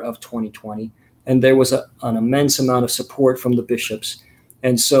November of 2020. And there was an immense amount of support from the bishops.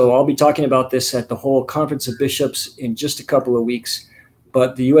 And so I'll be talking about this at the whole Conference of Bishops in just a couple of weeks.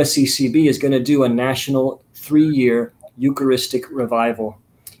 But the USCCB is going to do a national 3-year Eucharistic revival.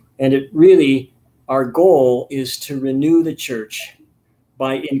 And it really, our goal is to renew the church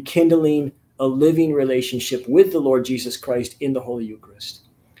by enkindling a living relationship with the Lord Jesus Christ in the Holy Eucharist.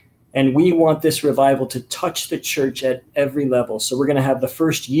 And we want this revival to touch the church at every level. So we're going to have the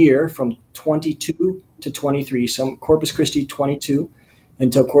first year from 22 to 23, some Corpus Christi 22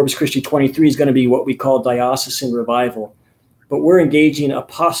 until Corpus Christi 23 is going to be what we call diocesan revival. But we're engaging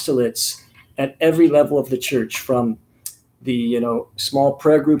apostolates at every level of the church, from the small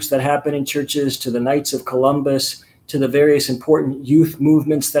prayer groups that happen in churches to the Knights of Columbus to the various important youth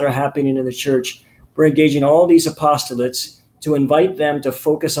movements that are happening in the church. We're engaging all these apostolates to invite them to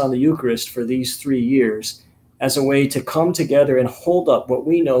focus on the Eucharist for these 3 years as a way to come together and hold up what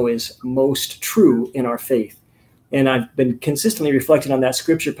we know is most true in our faith. And I've been consistently reflecting on that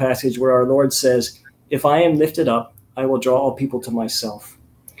scripture passage where our Lord says, if I am lifted up, I will draw all people to myself.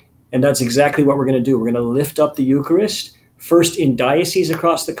 And that's exactly what we're going to do. We're going to lift up the Eucharist, first in dioceses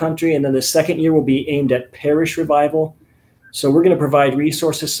across the country, and then the second year will be aimed at parish revival. So we're going to provide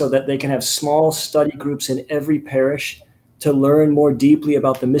resources so that they can have small study groups in every parish to learn more deeply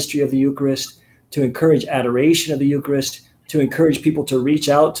about the mystery of the Eucharist, to encourage adoration of the Eucharist, to encourage people to reach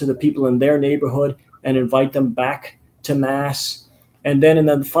out to the people in their neighborhood and invite them back to Mass. And then in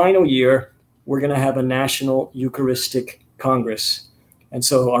the final year, we're going to have a national Eucharistic Congress. And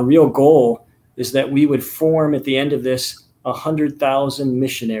so our real goal is that we would form at the end of this 100,000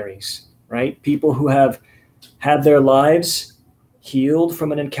 missionaries, right? People who have had their lives healed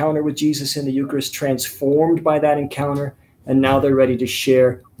from an encounter with Jesus in the Eucharist, transformed by that encounter, and now they're ready to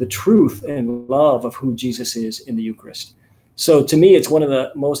share the truth and love of who Jesus is in the Eucharist. So to me, it's one of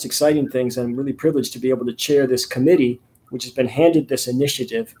the most exciting things. I'm really privileged to be able to chair this committee, which has been handed this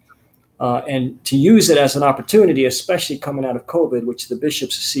initiative, and to use it as an opportunity, especially coming out of COVID, which the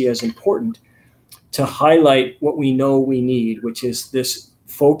bishops see as important, to highlight what we know we need, which is this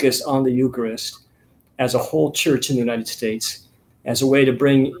focus on the Eucharist as a whole church in the United States, as a way to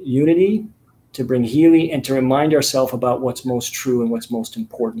bring unity, to bring healing, and to remind ourselves about what's most true and what's most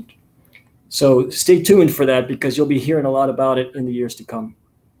important. So stay tuned for that, because you'll be hearing a lot about it in the years to come.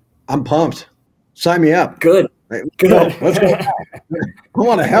 I'm pumped. Sign me up. Good. Good. Let's go. I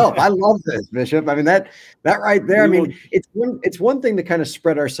want to help. I love this, Bishop. I mean, that right there. I mean, it's one thing to kind of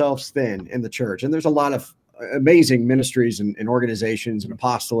spread ourselves thin in the church, and there's a lot of amazing ministries and organizations and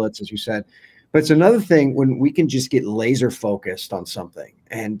apostolates, as you said. But it's another thing when we can just get laser focused on something.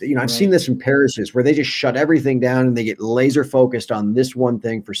 And, I've seen this in parishes where they just shut everything down and they get laser focused on this one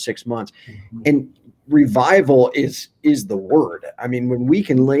thing for 6 months. And revival is the word. I mean, when we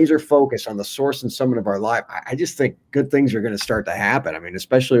can laser focus on the source and summit of our life, I just think good things are going to start to happen. I mean,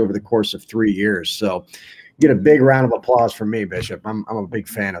 especially over the course of 3 years. So get a big round of applause from me, Bishop. I'm a big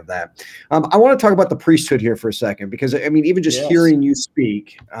fan of that. I want to talk about the priesthood here for a second, because I mean, even just hearing you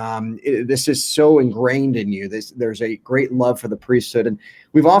speak, this is so ingrained in you. There's a great love for the priesthood, and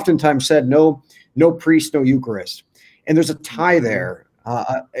we've oftentimes said no priest, no Eucharist, and there's a tie there,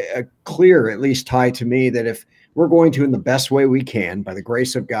 a clear, at least tie to me, that if we're going to, in the best way we can, by the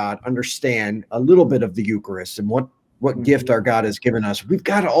grace of God, understand a little bit of the Eucharist and what gift our God has given us, we've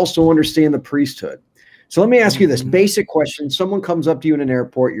got to also understand the priesthood. So let me ask you this basic question. Someone comes up to you in an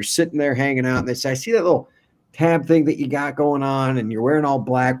airport, you're sitting there hanging out, and they say, I see that little tab thing that you got going on, and you're wearing all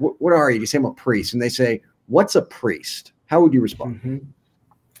black. What are you? You say, I'm a priest. And they say, what's a priest? How would you respond?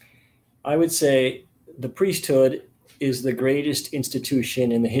 I would say the priesthood is the greatest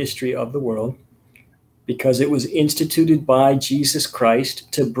institution in the history of the world, because it was instituted by Jesus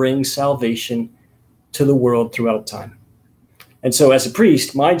Christ to bring salvation to the world throughout time. And so as a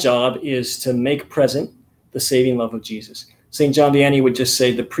priest, my job is to make present the saving love of Jesus. St. Jon Leonetti would just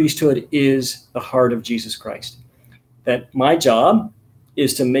say the priesthood is the heart of Jesus Christ. That my job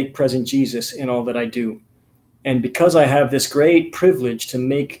is to make present Jesus in all that I do. And because I have this great privilege to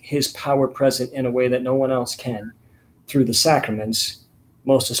make his power present in a way that no one else can, through the sacraments,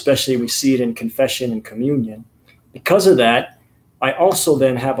 most especially we see it in confession and communion, because of that, I also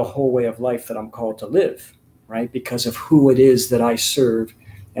then have a whole way of life that I'm called to live, right? Because of who it is that I serve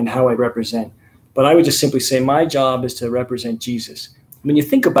and how I represent. But I would just simply say my job is to represent Jesus. When you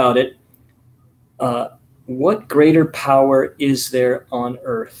think about it, what greater power is there on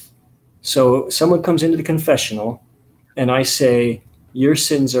earth? So someone comes into the confessional and I say, your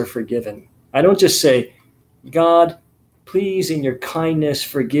sins are forgiven. I don't just say, God, please in your kindness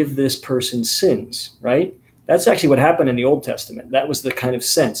forgive this person's sins, right? That's actually what happened in the Old Testament. That was the kind of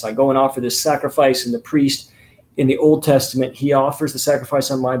sense. I go and offer this sacrifice, and the priest in the Old Testament, he offers the sacrifice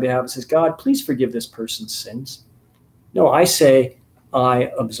on my behalf and says, God, please forgive this person's sins. No, I say,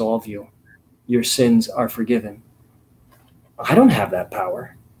 I absolve you. Your sins are forgiven. I don't have that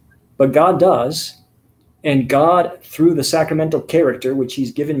power, but God does. And God, through the sacramental character, which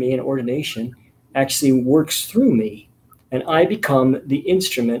he's given me in ordination, actually works through me and I become the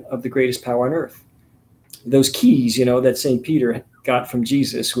instrument of the greatest power on earth. Those keys, that St. Peter got from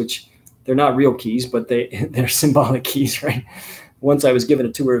Jesus, which they're not real keys, but they're symbolic keys, right? Once I was given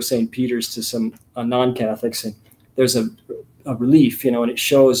a tour of St. Peter's to some non-Catholics, and there's a relief, and it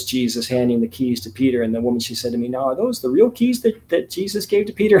shows Jesus handing the keys to Peter. And the woman, she said to me, "Now, are those the real keys that Jesus gave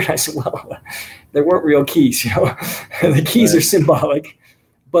to Peter?" And I said, "Well, they weren't real keys, The keys are symbolic,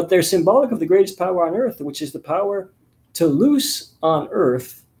 but they're symbolic of the greatest power on earth, which is the power to loose on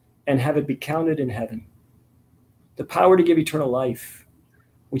earth and have it be counted in heaven. The power to give eternal life,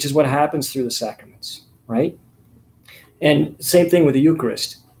 which is what happens through the sacraments, right? And same thing with the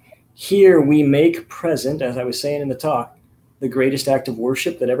Eucharist. Here we make present, as I was saying in the talk, the greatest act of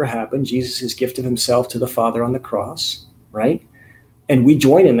worship that ever happened, Jesus' gift of himself to the Father on the cross, right? And we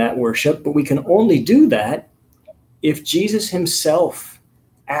join in that worship, but we can only do that if Jesus himself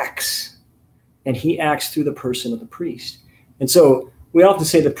acts, and he acts through the person of the priest. And so we often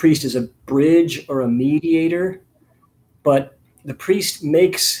say the priest is a bridge or a mediator, but the priest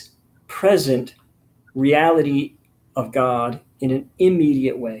makes present reality of God in an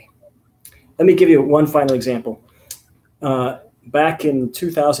immediate way. Let me give you one final example. Back in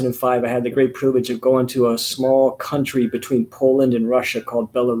 2005, I had the great privilege of going to a small country between Poland and Russia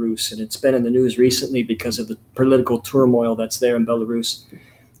called Belarus. And it's been in the news recently because of the political turmoil that's there in Belarus.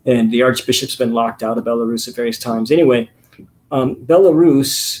 And the Archbishop's been locked out of Belarus at various times. Anyway,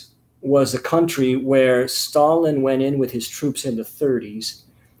 Belarus was a country where Stalin went in with his troops in the 30s,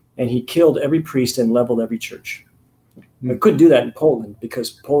 and he killed every priest and leveled every church. I couldn't do that in Poland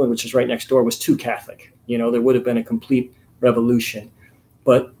because Poland, which is right next door, was too Catholic. There would have been a complete revolution.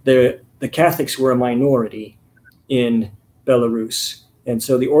 But the Catholics were a minority in Belarus. And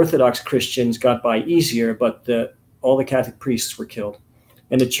so the Orthodox Christians got by easier, but all the Catholic priests were killed,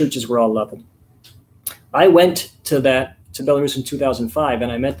 and the churches were all leveled. I went to Belarus in 2005,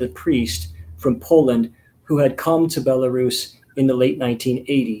 and I met the priest from Poland who had come to Belarus in the late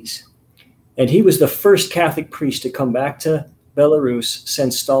 1980s. And he was the first Catholic priest to come back to Belarus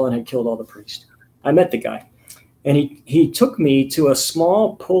since Stalin had killed all the priests. I met the guy, and he took me to a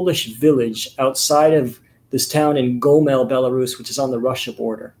small Polish village outside of this town in Gomel, Belarus, which is on the Russia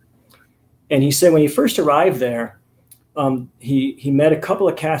border. And he said when he first arrived there, he met a couple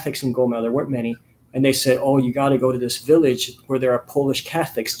of Catholics in Gomel. There weren't many. And they said, "Oh, you got to go to this village where there are Polish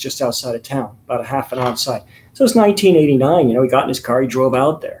Catholics just outside of town, about a half an hour outside." So it's 1989. He got in his car, he drove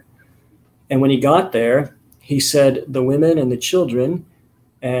out there. And when he got there, he said the women and the children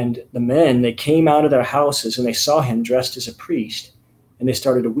and the men, they came out of their houses and they saw him dressed as a priest, and they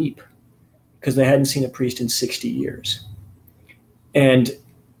started to weep because they hadn't seen a priest in 60 years. And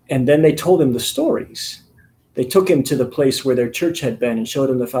then they told him the stories. They took him to the place where their church had been and showed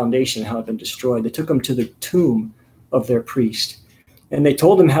him the foundation, how it had been destroyed. They took him to the tomb of their priest. And they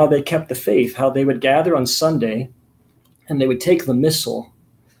told him how they kept the faith, how they would gather on Sunday and they would take the missal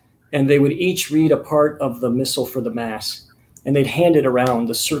and they would each read a part of the missal for the Mass. And they'd hand it around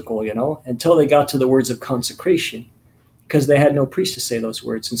the circle, until they got to the words of consecration, because they had no priest to say those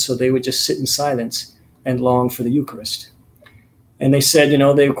words. And so they would just sit in silence and long for the Eucharist. And they said,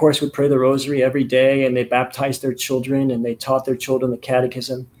 they, of course, would pray the rosary every day, and they baptized their children, and they taught their children the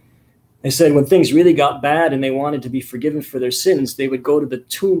catechism. They said when things really got bad and they wanted to be forgiven for their sins, they would go to the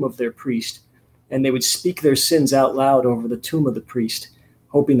tomb of their priest, and they would speak their sins out loud over the tomb of the priest,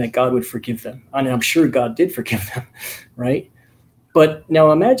 hoping that God would forgive them. And I'm sure God did forgive them, right? But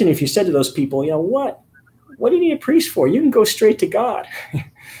now imagine if you said to those people, what do you need a priest for? You can go straight to God.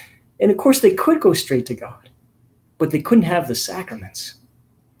 And of course they could go straight to God, but they couldn't have the sacraments.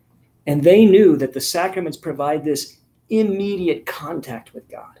 And they knew that the sacraments provide this immediate contact with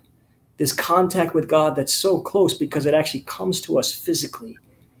God, this contact with God that's so close because it actually comes to us physically.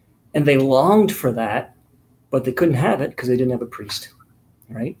 And they longed for that, but they couldn't have it because they didn't have a priest,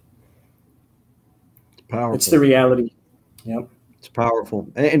 right? It's powerful. It's the reality. Yep. It's powerful.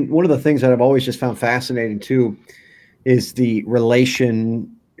 And one of the things that I've always just found fascinating too is the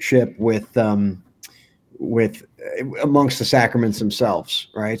relationship with amongst the sacraments themselves,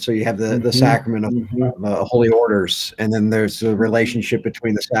 right? So you have the sacrament of holy orders, and then there's the relationship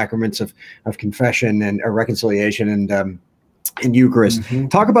between the sacraments of confession and reconciliation and Eucharist.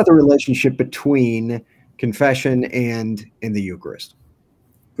 Talk about the relationship between confession and in the Eucharist.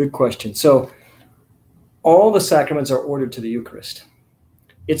 Good question. So all the sacraments are ordered to the Eucharist.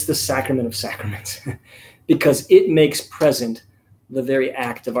 It's the sacrament of sacraments because it makes present the very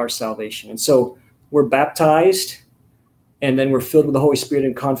act of our salvation. And so we're baptized, and then we're filled with the Holy Spirit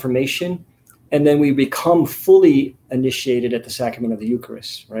in confirmation, and then we become fully initiated at the sacrament of the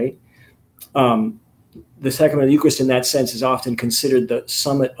Eucharist, right? the sacrament of the Eucharist in that sense is often considered the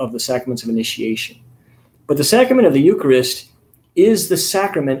summit of the sacraments of initiation. But the sacrament of the Eucharist is the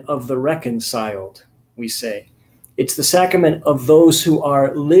sacrament of the reconciled, we say. It's the sacrament of those who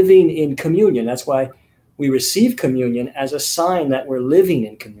are living in communion. That's why we receive communion as a sign that we're living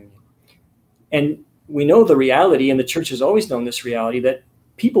in communion. And we know the reality, and the church has always known this reality, that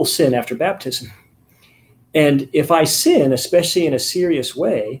people sin after baptism. And if I sin, especially in a serious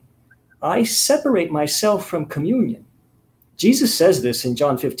way, I separate myself from communion. Jesus says this in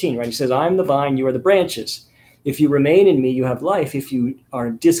John 15, right? He says, I'm the vine, you are the branches. If you remain in me, you have life. If you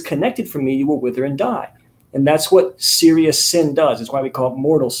are disconnected from me, you will wither and die. And that's what serious sin does. It's why we call it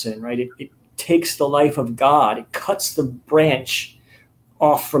mortal sin, right? It takes the life of God. It cuts the branch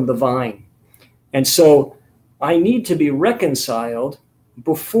off from the vine. And so I need to be reconciled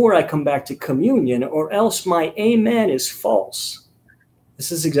before I come back to communion, or else my amen is false.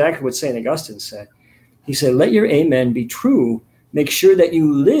 This is exactly what St. Augustine said. He said, let your amen be true. Make sure that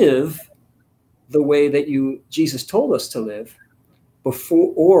you live the way that Jesus told us to live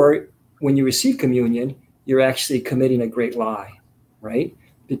before, or when you receive communion, you're actually committing a great lie, right?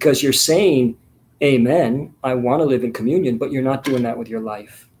 Because you're saying, amen, I want to live in communion, but you're not doing that with your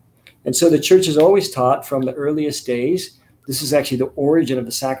life. And so the church has always taught from the earliest days, this is actually the origin of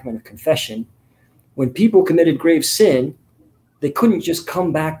the sacrament of confession. When people committed grave sin, they couldn't just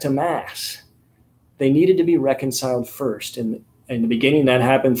come back to Mass. They needed to be reconciled first. And in the beginning, that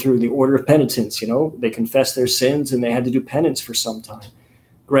happened through the order of penitence. They confessed their sins and they had to do penance for some time.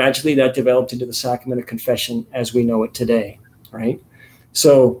 Gradually, that developed into the sacrament of confession as we know it today, right?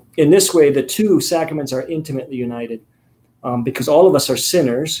 So in this way, the two sacraments are intimately united because all of us are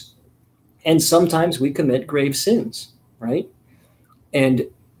sinners, and sometimes we commit grave sins, right? And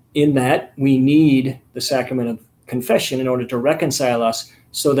in that, we need the sacrament of confession in order to reconcile us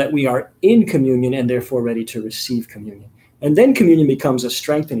so that we are in communion and therefore ready to receive communion. And then communion becomes a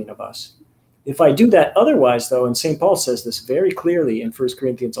strengthening of us. If I do that otherwise, though, and St. Paul says this very clearly in 1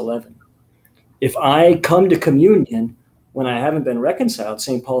 Corinthians 11, if I come to communion when I haven't been reconciled,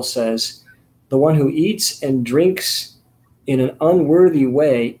 St. Paul says, the one who eats and drinks in an unworthy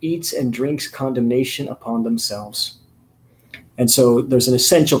way eats and drinks condemnation upon themselves. And so there's an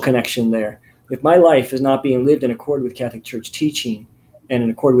essential connection there. If my life is not being lived in accord with Catholic Church teaching and in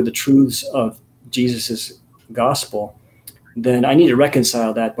accord with the truths of Jesus's gospel, then I need to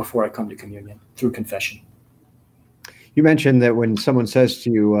reconcile that before I come to communion through confession. You mentioned that when someone says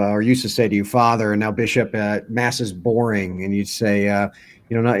to you, or used to say to you, Father, and now Bishop, Mass is boring, and you'd say,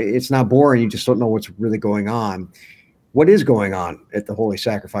 it's not boring, you just don't know what's really going on. What is going on at the Holy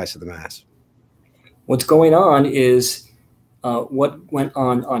Sacrifice of the Mass? What's going on is what went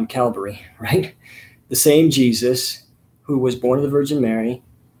on Calvary, right? The same Jesus who was born of the Virgin Mary,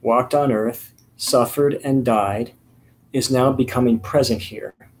 walked on earth, suffered and died, is now becoming present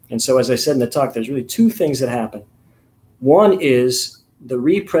here. And so, as I said in the talk, there's really two things that happen. One is the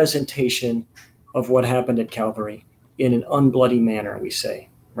representation of what happened at Calvary in an unbloody manner, we say,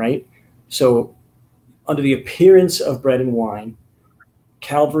 right? So under the appearance of bread and wine,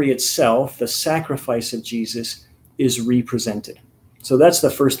 Calvary itself, the sacrifice of Jesus, is represented. So that's the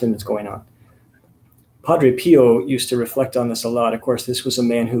first thing that's going on. Padre Pio used to reflect on this a lot. Of course, this was a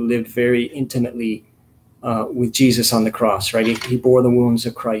man who lived very intimately with Jesus on the cross, right? He bore the wounds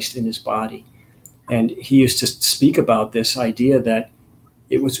of Christ in his body. And he used to speak about this idea that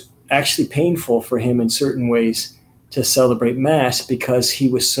it was actually painful for him in certain ways to celebrate Mass because he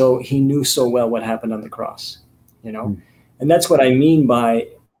knew so well what happened on the cross, And that's what I mean by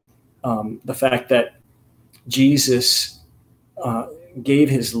the fact that Jesus gave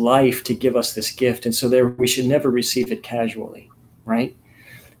his life to give us this gift. And so we should never receive it casually, right?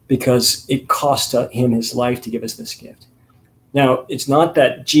 Because it cost him his life to give us this gift. Now, it's not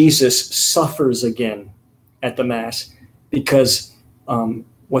that Jesus suffers again at the Mass, because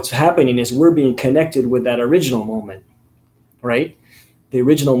what's happening is we're being connected with that original moment, right? The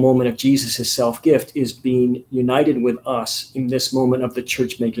original moment of Jesus' self-gift is being united with us in this moment of the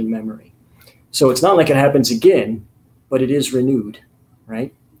church-making memory. So it's not like it happens again, but it is renewed,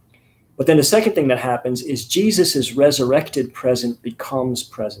 right? But then the second thing that happens is Jesus' resurrected present becomes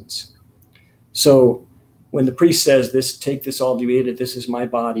presence. So when the priest says, take this all, you eat it, this is my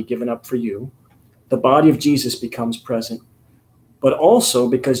body given up for you, the body of Jesus becomes present. But also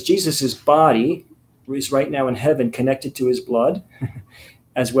because Jesus' body is right now in heaven connected to his blood,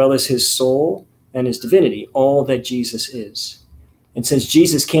 as well as his soul and his divinity, all that Jesus is. And since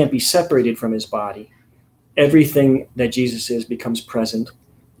Jesus can't be separated from his body, everything that Jesus is becomes present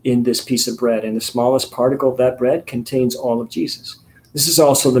in this piece of bread. And the smallest particle of that bread contains all of Jesus. This is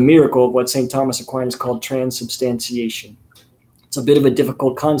also the miracle of what St. Thomas Aquinas called transubstantiation. It's a bit of a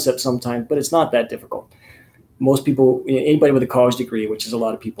difficult concept sometimes, but it's not that difficult. Most people, anybody with a college degree, which is a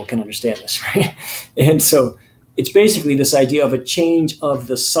lot of people, can understand this, right? And so it's basically this idea of a change of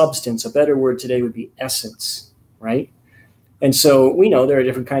the substance. A better word today would be essence, right? And so we know there are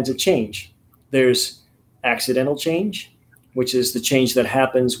different kinds of change. There's accidental change, which is the change that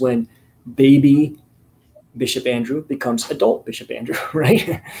happens when baby Bishop Andrew becomes adult Bishop Andrew,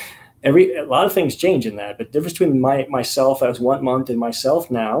 right? A lot of things change in that, but the difference between myself as 1 month and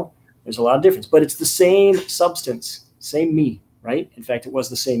myself now, there's a lot of difference, but it's the same substance, same me, right? In fact, it was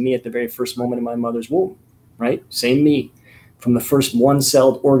the same me at the very first moment in my mother's womb, right? Same me from the first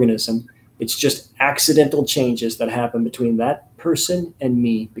one-celled organism. It's just accidental changes that happen between that person and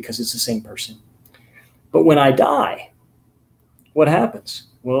me because it's the same person. But when I die, what happens?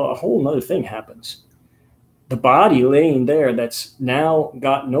 Well, a whole nother thing happens. The body laying there that's now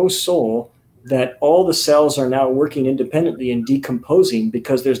got no soul, that all the cells are now working independently and decomposing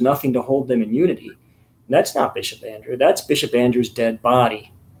because there's nothing to hold them in unity. That's not Bishop Andrew. That's Bishop Andrew's dead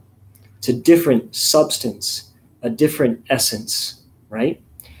body. It's a different substance, a different essence, right?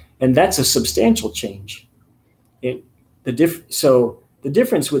 And that's a substantial change. So the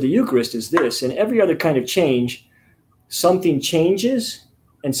difference with the Eucharist is this: in every other kind of change, something changes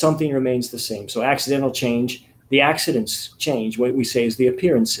and something remains the same. So accidental change, the accidents change. What we say is the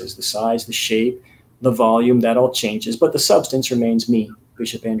appearances, the size, the shape, the volume, that all changes, but the substance remains me,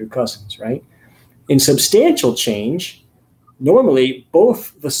 Bishop Andrew Cozzens, right? In substantial change, normally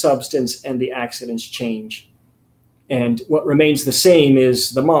both the substance and the accidents change. And what remains the same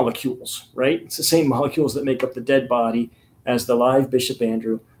is the molecules, right? It's the same molecules that make up the dead body as the live Bishop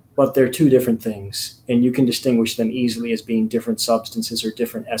Andrew, but they're two different things. And you can distinguish them easily as being different substances or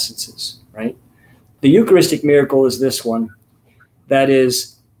different essences, right? The Eucharistic miracle is this one. That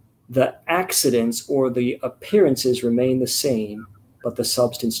is, the accidents or the appearances remain the same, but the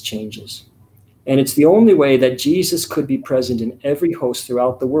substance changes. And it's the only way that Jesus could be present in every host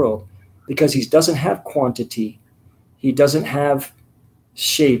throughout the world, because he doesn't have quantity. He doesn't have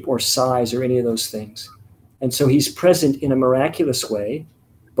shape or size or any of those things. And so he's present in a miraculous way,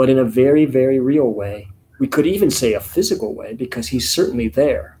 but in a very, very real way. We could even say a physical way, because he's certainly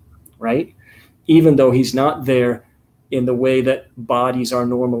there, right? Even though he's not there in the way that bodies are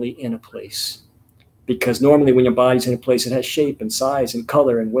normally in a place. Because normally when your body's in a place, it has shape and size and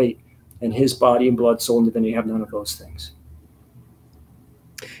color and weight. And his body and blood, soul, and divinity have none of those things.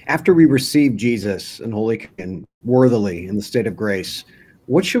 After we receive Jesus and Holy Communion worthily in the state of grace,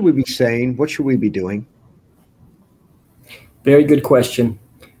 what should we be saying? What should we be doing? Very good question.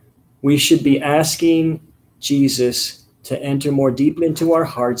 We should be asking Jesus to enter more deeply into our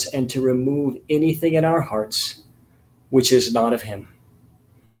hearts and to remove anything in our hearts which is not of him.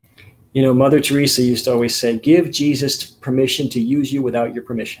 You know, Mother Teresa used to always say, give Jesus permission to use you without your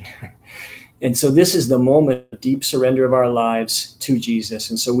permission. And so this is the moment of deep surrender of our lives to Jesus.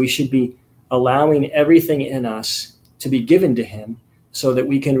 And so we should be allowing everything in us to be given to him so that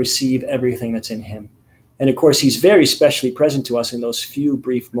we can receive everything that's in him. And of course, he's very specially present to us in those few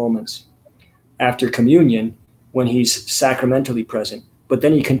brief moments after communion when he's sacramentally present. But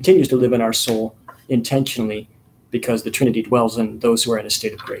then he continues to live in our soul intentionally, because the Trinity dwells in those who are in a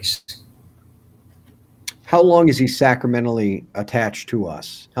state of grace. How long is he sacramentally attached to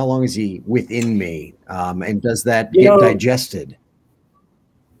us? How long is he within me? And does that get digested?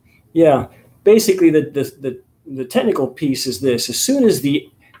 Yeah, basically the technical piece is this: as soon as the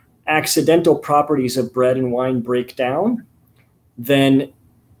accidental properties of bread and wine break down, then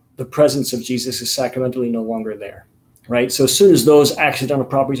the presence of Jesus is sacramentally no longer there, right? So as soon as those accidental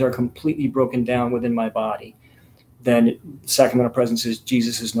properties are completely broken down within my body, then sacramental presence is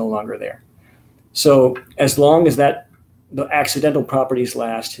Jesus is no longer there. So as long as the accidental properties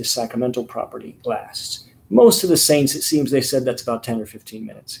last, his sacramental property lasts. Most of the saints, it seems they said that's about 10 or 15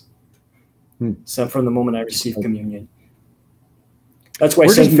 minutes. So from the moment I received communion. That's why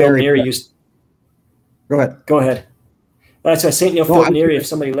St. Philip Neri used... Go ahead. Go ahead. That's why St. Philip Neri, if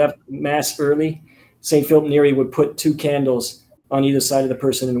somebody left Mass early, St. Philip Neri would put 2 candles on either side of the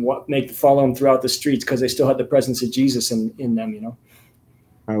person and follow them throughout the streets, because they still had the presence of Jesus in them, you know.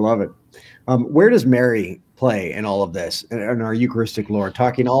 I love it. Where does Mary play in all of this, in our Eucharistic Lord?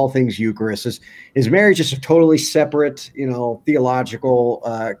 Talking all things Eucharist, is Mary just a totally separate,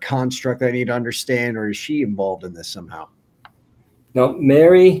 theological construct that I need to understand, or is she involved in this somehow? No,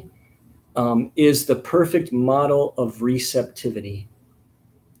 Mary is the perfect model of receptivity.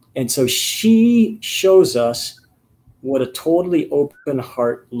 And so she shows us what a totally open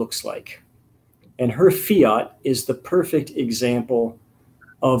heart looks like. And her fiat is the perfect example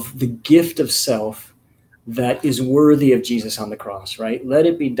of the gift of self that is worthy of Jesus on the cross, right? Let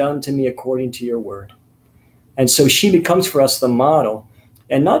it be done to me according to your word. And so she becomes for us the model,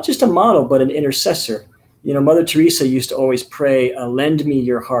 and not just a model, but an intercessor. You know, Mother Teresa used to always pray, lend me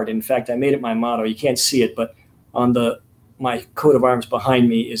your heart. In fact, I made it my motto. You can't see it, but on my coat of arms behind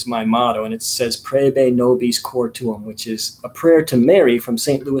me is my motto, and it says, Prebe nobis cor tuum, which is a prayer to Mary from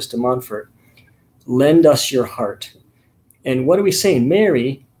St. Louis de Montfort. Lend us your heart. And what are we saying?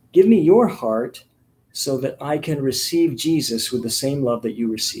 Mary, give me your heart so that I can receive Jesus with the same love that you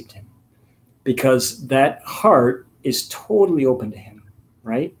received him. Because that heart is totally open to him,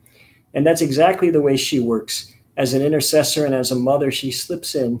 right? And that's exactly the way she works. As an intercessor and as a mother, she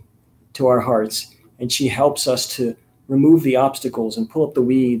slips in to our hearts, and she helps us to remove the obstacles and pull up the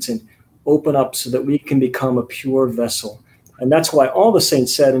weeds and open up so that we can become a pure vessel. And that's why all the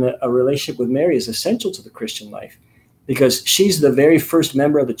saints said in a relationship with Mary is essential to the Christian life, because she's the very first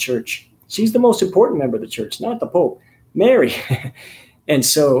member of the church. She's the most important member of the church, not the Pope, Mary. And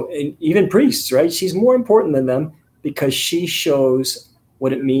so even priests, right? She's more important than them because she shows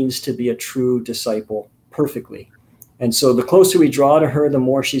what it means to be a true disciple perfectly. And so the closer we draw to her, the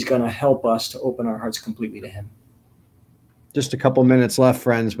more she's going to help us to open our hearts completely to him. Just a couple minutes left,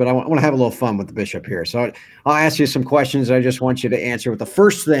 friends, but I want to have a little fun with the bishop here. So I'll ask you some questions. I just want you to answer with the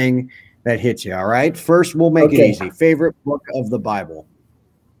first thing that hits you, all right? First, we'll make it easy. Favorite book of the Bible?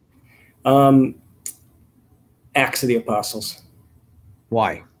 Acts of the Apostles.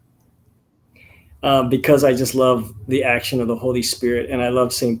 Why? Because I just love the action of the Holy Spirit, and I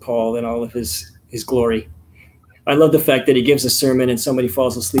love St. Paul and all of his glory. I love the fact that he gives a sermon and somebody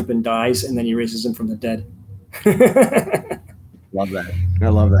falls asleep and dies, and then he raises him from the dead. Love that. I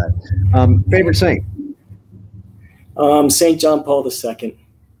love that. Favorite saint? St. John Paul II.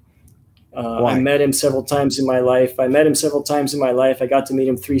 I met him several times in my life. I got to meet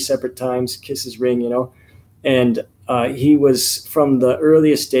him 3 separate times, kiss his ring, you know. And he was from the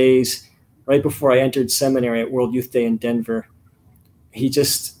earliest days, right before I entered seminary at World Youth Day in Denver. He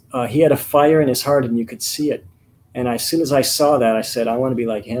had a fire in his heart, and you could see it. And as soon as I saw that, I said, I want to be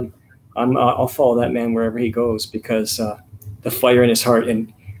like him. I'll follow that man wherever he goes, because the fire in his heart.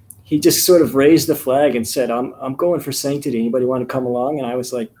 And he just sort of raised the flag and said, I'm going for sanctity. Anybody want to come along? And I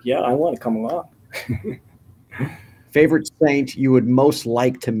was like, yeah, I want to come along. Favorite saint you would most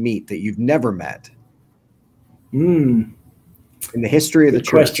like to meet that you've never met? In the history of the church.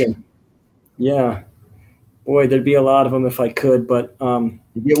 Question. Yeah. Boy, there'd be a lot of them if I could, but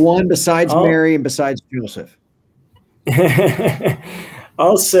you get one besides Mary and besides Joseph.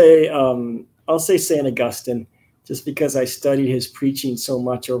 I'll say St. Augustine, just because I studied his preaching so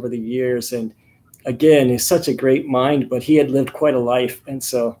much over the years. And again, he's such a great mind, but he had lived quite a life. And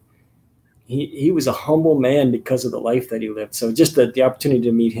so he was a humble man because of the life that he lived. So just the opportunity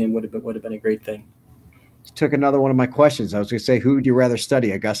to meet him would have been a great thing. You took another one of my questions. I was going to say, who would you rather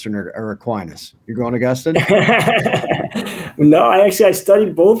study, Augustine or Aquinas? You're going Augustine? No, I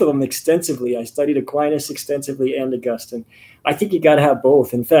studied both of them extensively. I studied Aquinas extensively and Augustine. I think you got to have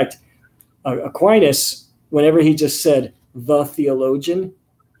both. In fact, Aquinas, whenever he just said the theologian,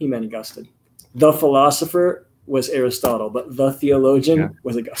 he meant Augustine. The philosopher was Aristotle, but the theologian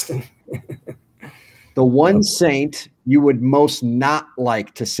was Augustine. The one saint you would most not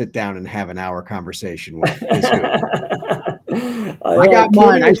like to sit down and have an hour conversation with is who? I got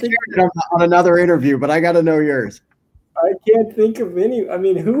mine. I shared it on another interview, but I got to know yours. I can't think of any. I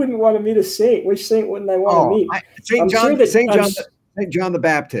mean, who wouldn't want to meet a saint? Which saint wouldn't I want to meet? St. John the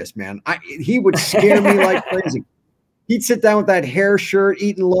Baptist, man. He would scare me like crazy. He'd sit down with that hair shirt,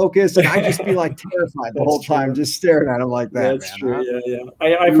 eating locusts, and I'd just be like terrified the whole time, just staring at him like that. That's true. Huh?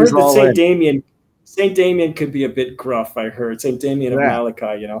 Yeah. I've heard that St. Damien could be a bit gruff. I heard St. Damien of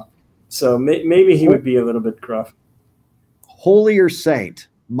Malachi, you know. So maybe he would be a little bit gruff. Holier saint,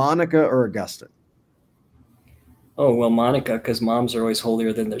 Monica or Augustine? Oh, well, Monica, because moms are always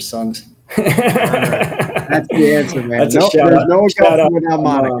holier than their sons. That's the answer, man. That's there's no Augustine without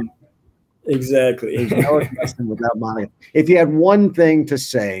Monica. Exactly. There's no Augustine without Monica. If you had one thing to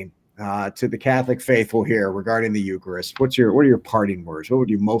say to the Catholic faithful here regarding the Eucharist, what are your parting words? What would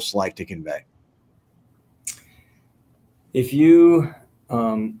you most like to convey? If you,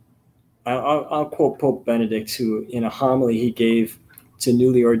 I'll quote Pope Benedict, who in a homily he gave to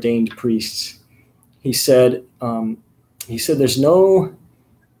newly ordained priests, he said, there's no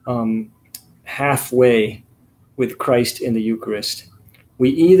halfway with Christ in the Eucharist. We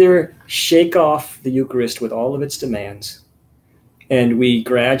either shake off the Eucharist with all of its demands and we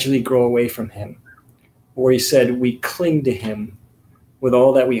gradually grow away from him, or he said we cling to him with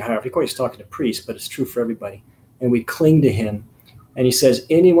all that we have. Of course, he's talking to priests, but it's true for everybody. And we cling to him And he says,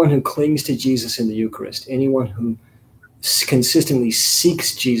 anyone who clings to Jesus in the Eucharist, anyone who consistently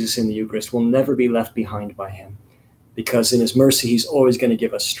seeks Jesus in the Eucharist will never be left behind by him, because in his mercy, he's always going to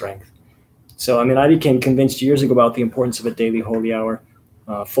give us strength. So, I mean, I became convinced years ago about the importance of a daily holy hour.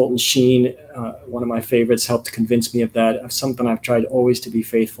 Fulton Sheen, one of my favorites, helped convince me of that, of something I've tried always to be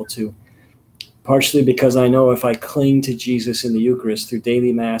faithful to, partially because I know if I cling to Jesus in the Eucharist through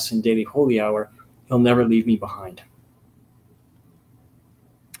daily Mass and daily holy hour, he'll never leave me behind.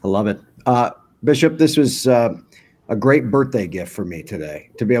 I love it. Bishop, this was a great birthday gift for me today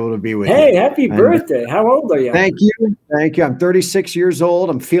to be able to be with you. Hey, happy birthday. How old are you? Thank you. Thank you. I'm 36 years old.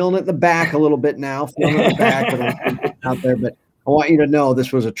 I'm feeling it in the back a little bit now, feeling it in the back but I'm out there. But I want you to know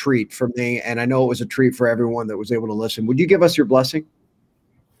this was a treat for me, and I know it was a treat for everyone that was able to listen. Would you give us your blessing?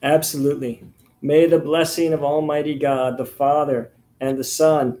 Absolutely. May the blessing of Almighty God, the Father, and the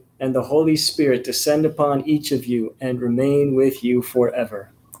Son, and the Holy Spirit descend upon each of you and remain with you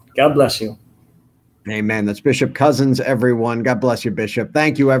forever. God bless you. Amen. That's Bishop Cozzens, everyone. God bless you, Bishop.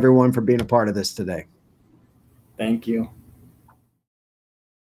 Thank you, everyone, for being a part of this today. Thank you.